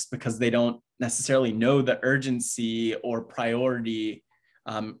people just because they don't necessarily know the urgency or priority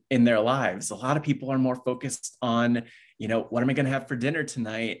in their lives. A lot of people are more focused on, what am I going to have for dinner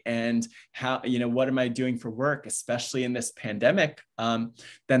tonight? And how, what am I doing for work, especially in this pandemic, than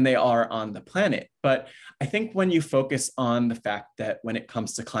they are on the planet. But I think when you focus on the fact that when it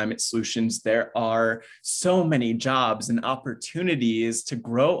comes to climate solutions, there are so many jobs and opportunities to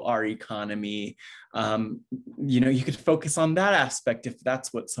grow our economy. You could focus on that aspect if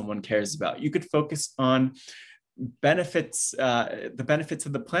that's what someone cares about. You could focus on the benefits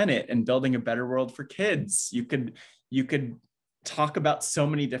of the planet and building a better world for kids. You could talk about so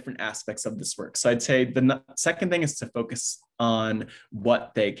many different aspects of this work. So I'd say the second thing is to focus on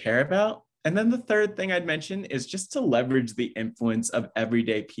what they care about. And then the third thing I'd mention is just to leverage the influence of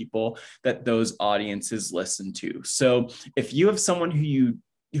everyday people that those audiences listen to. So if you have someone who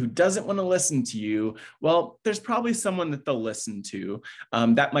doesn't want to listen to you, well, there's probably someone that they'll listen to.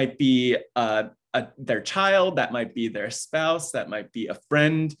 That might be their child, that might be their spouse, that might be a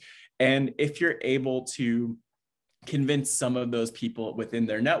friend. And if you're able to convince some of those people within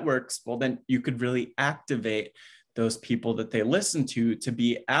their networks, well, then you could really activate those people that they listen to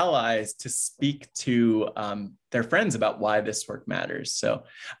be allies, to speak to their friends about why this work matters. So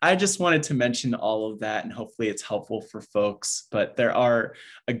I just wanted to mention all of that, and hopefully it's helpful for folks. But there are,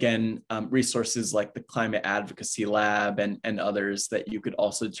 again, resources like the Climate Advocacy Lab and others that you could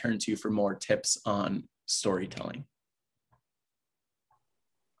also turn to for more tips on storytelling.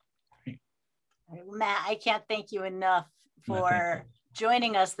 Matt, I can't thank you enough for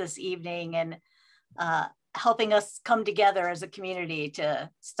joining us this evening and helping us come together as a community to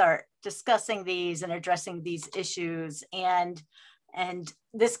start discussing these and addressing these issues. And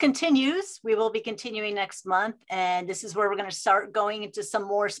this continues. We will be continuing next month. And this is where we're going to start going into some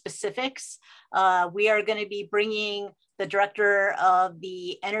more specifics. We are going to be bringing the director of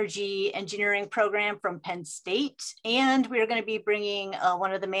the energy engineering program from Penn State. And we're going to be bringing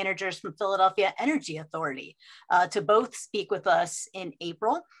one of the managers from Philadelphia Energy Authority to both speak with us in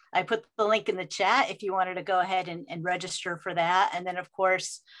April. I put the link in the chat if you wanted to go ahead and register for that. And then of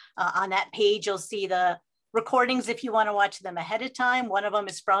course, on that page, you'll see the recordings if you want to watch them ahead of time. One of them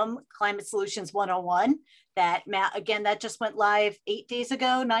is from Climate Solutions 101 that Matt, again, that just went live 8 days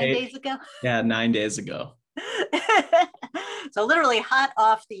ago, 9 days ago. Yeah, 9 days ago. So literally hot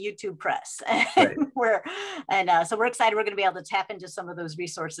off the YouTube press. Right. So we're excited. We're going to be able to tap into some of those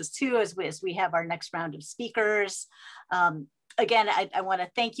resources too, as we have our next round of speakers. Again, I want to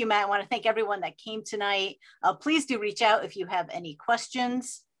thank you, Matt. I want to thank everyone that came tonight. Please do reach out if you have any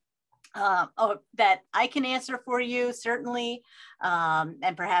questions that I can answer for you, certainly.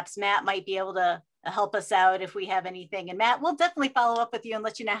 And perhaps Matt might be able to help us out if we have anything. And Matt, we'll definitely follow up with you and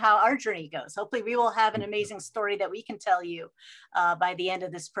let you know how our journey goes. Hopefully we will have an amazing story that we can tell you by the end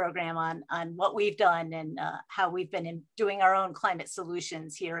of this program on what we've done and how we've been doing our own climate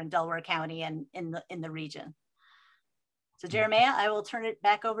solutions here in Delaware County and in the region. So Jeremiah, I will turn it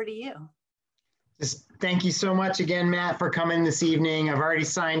back over to you. Just thank you so much again, Matt, for coming this evening. I've already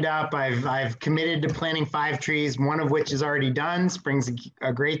signed up. I've committed to planting 5 trees, one of which is already done. Spring's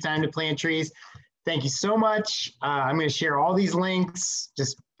a great time to plant trees. Thank you so much. I'm going to share all these links.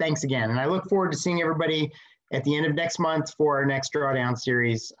 Just thanks again. And I look forward to seeing everybody at the end of next month for our next Drawdown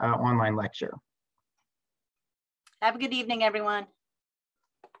series online lecture. Have a good evening, everyone.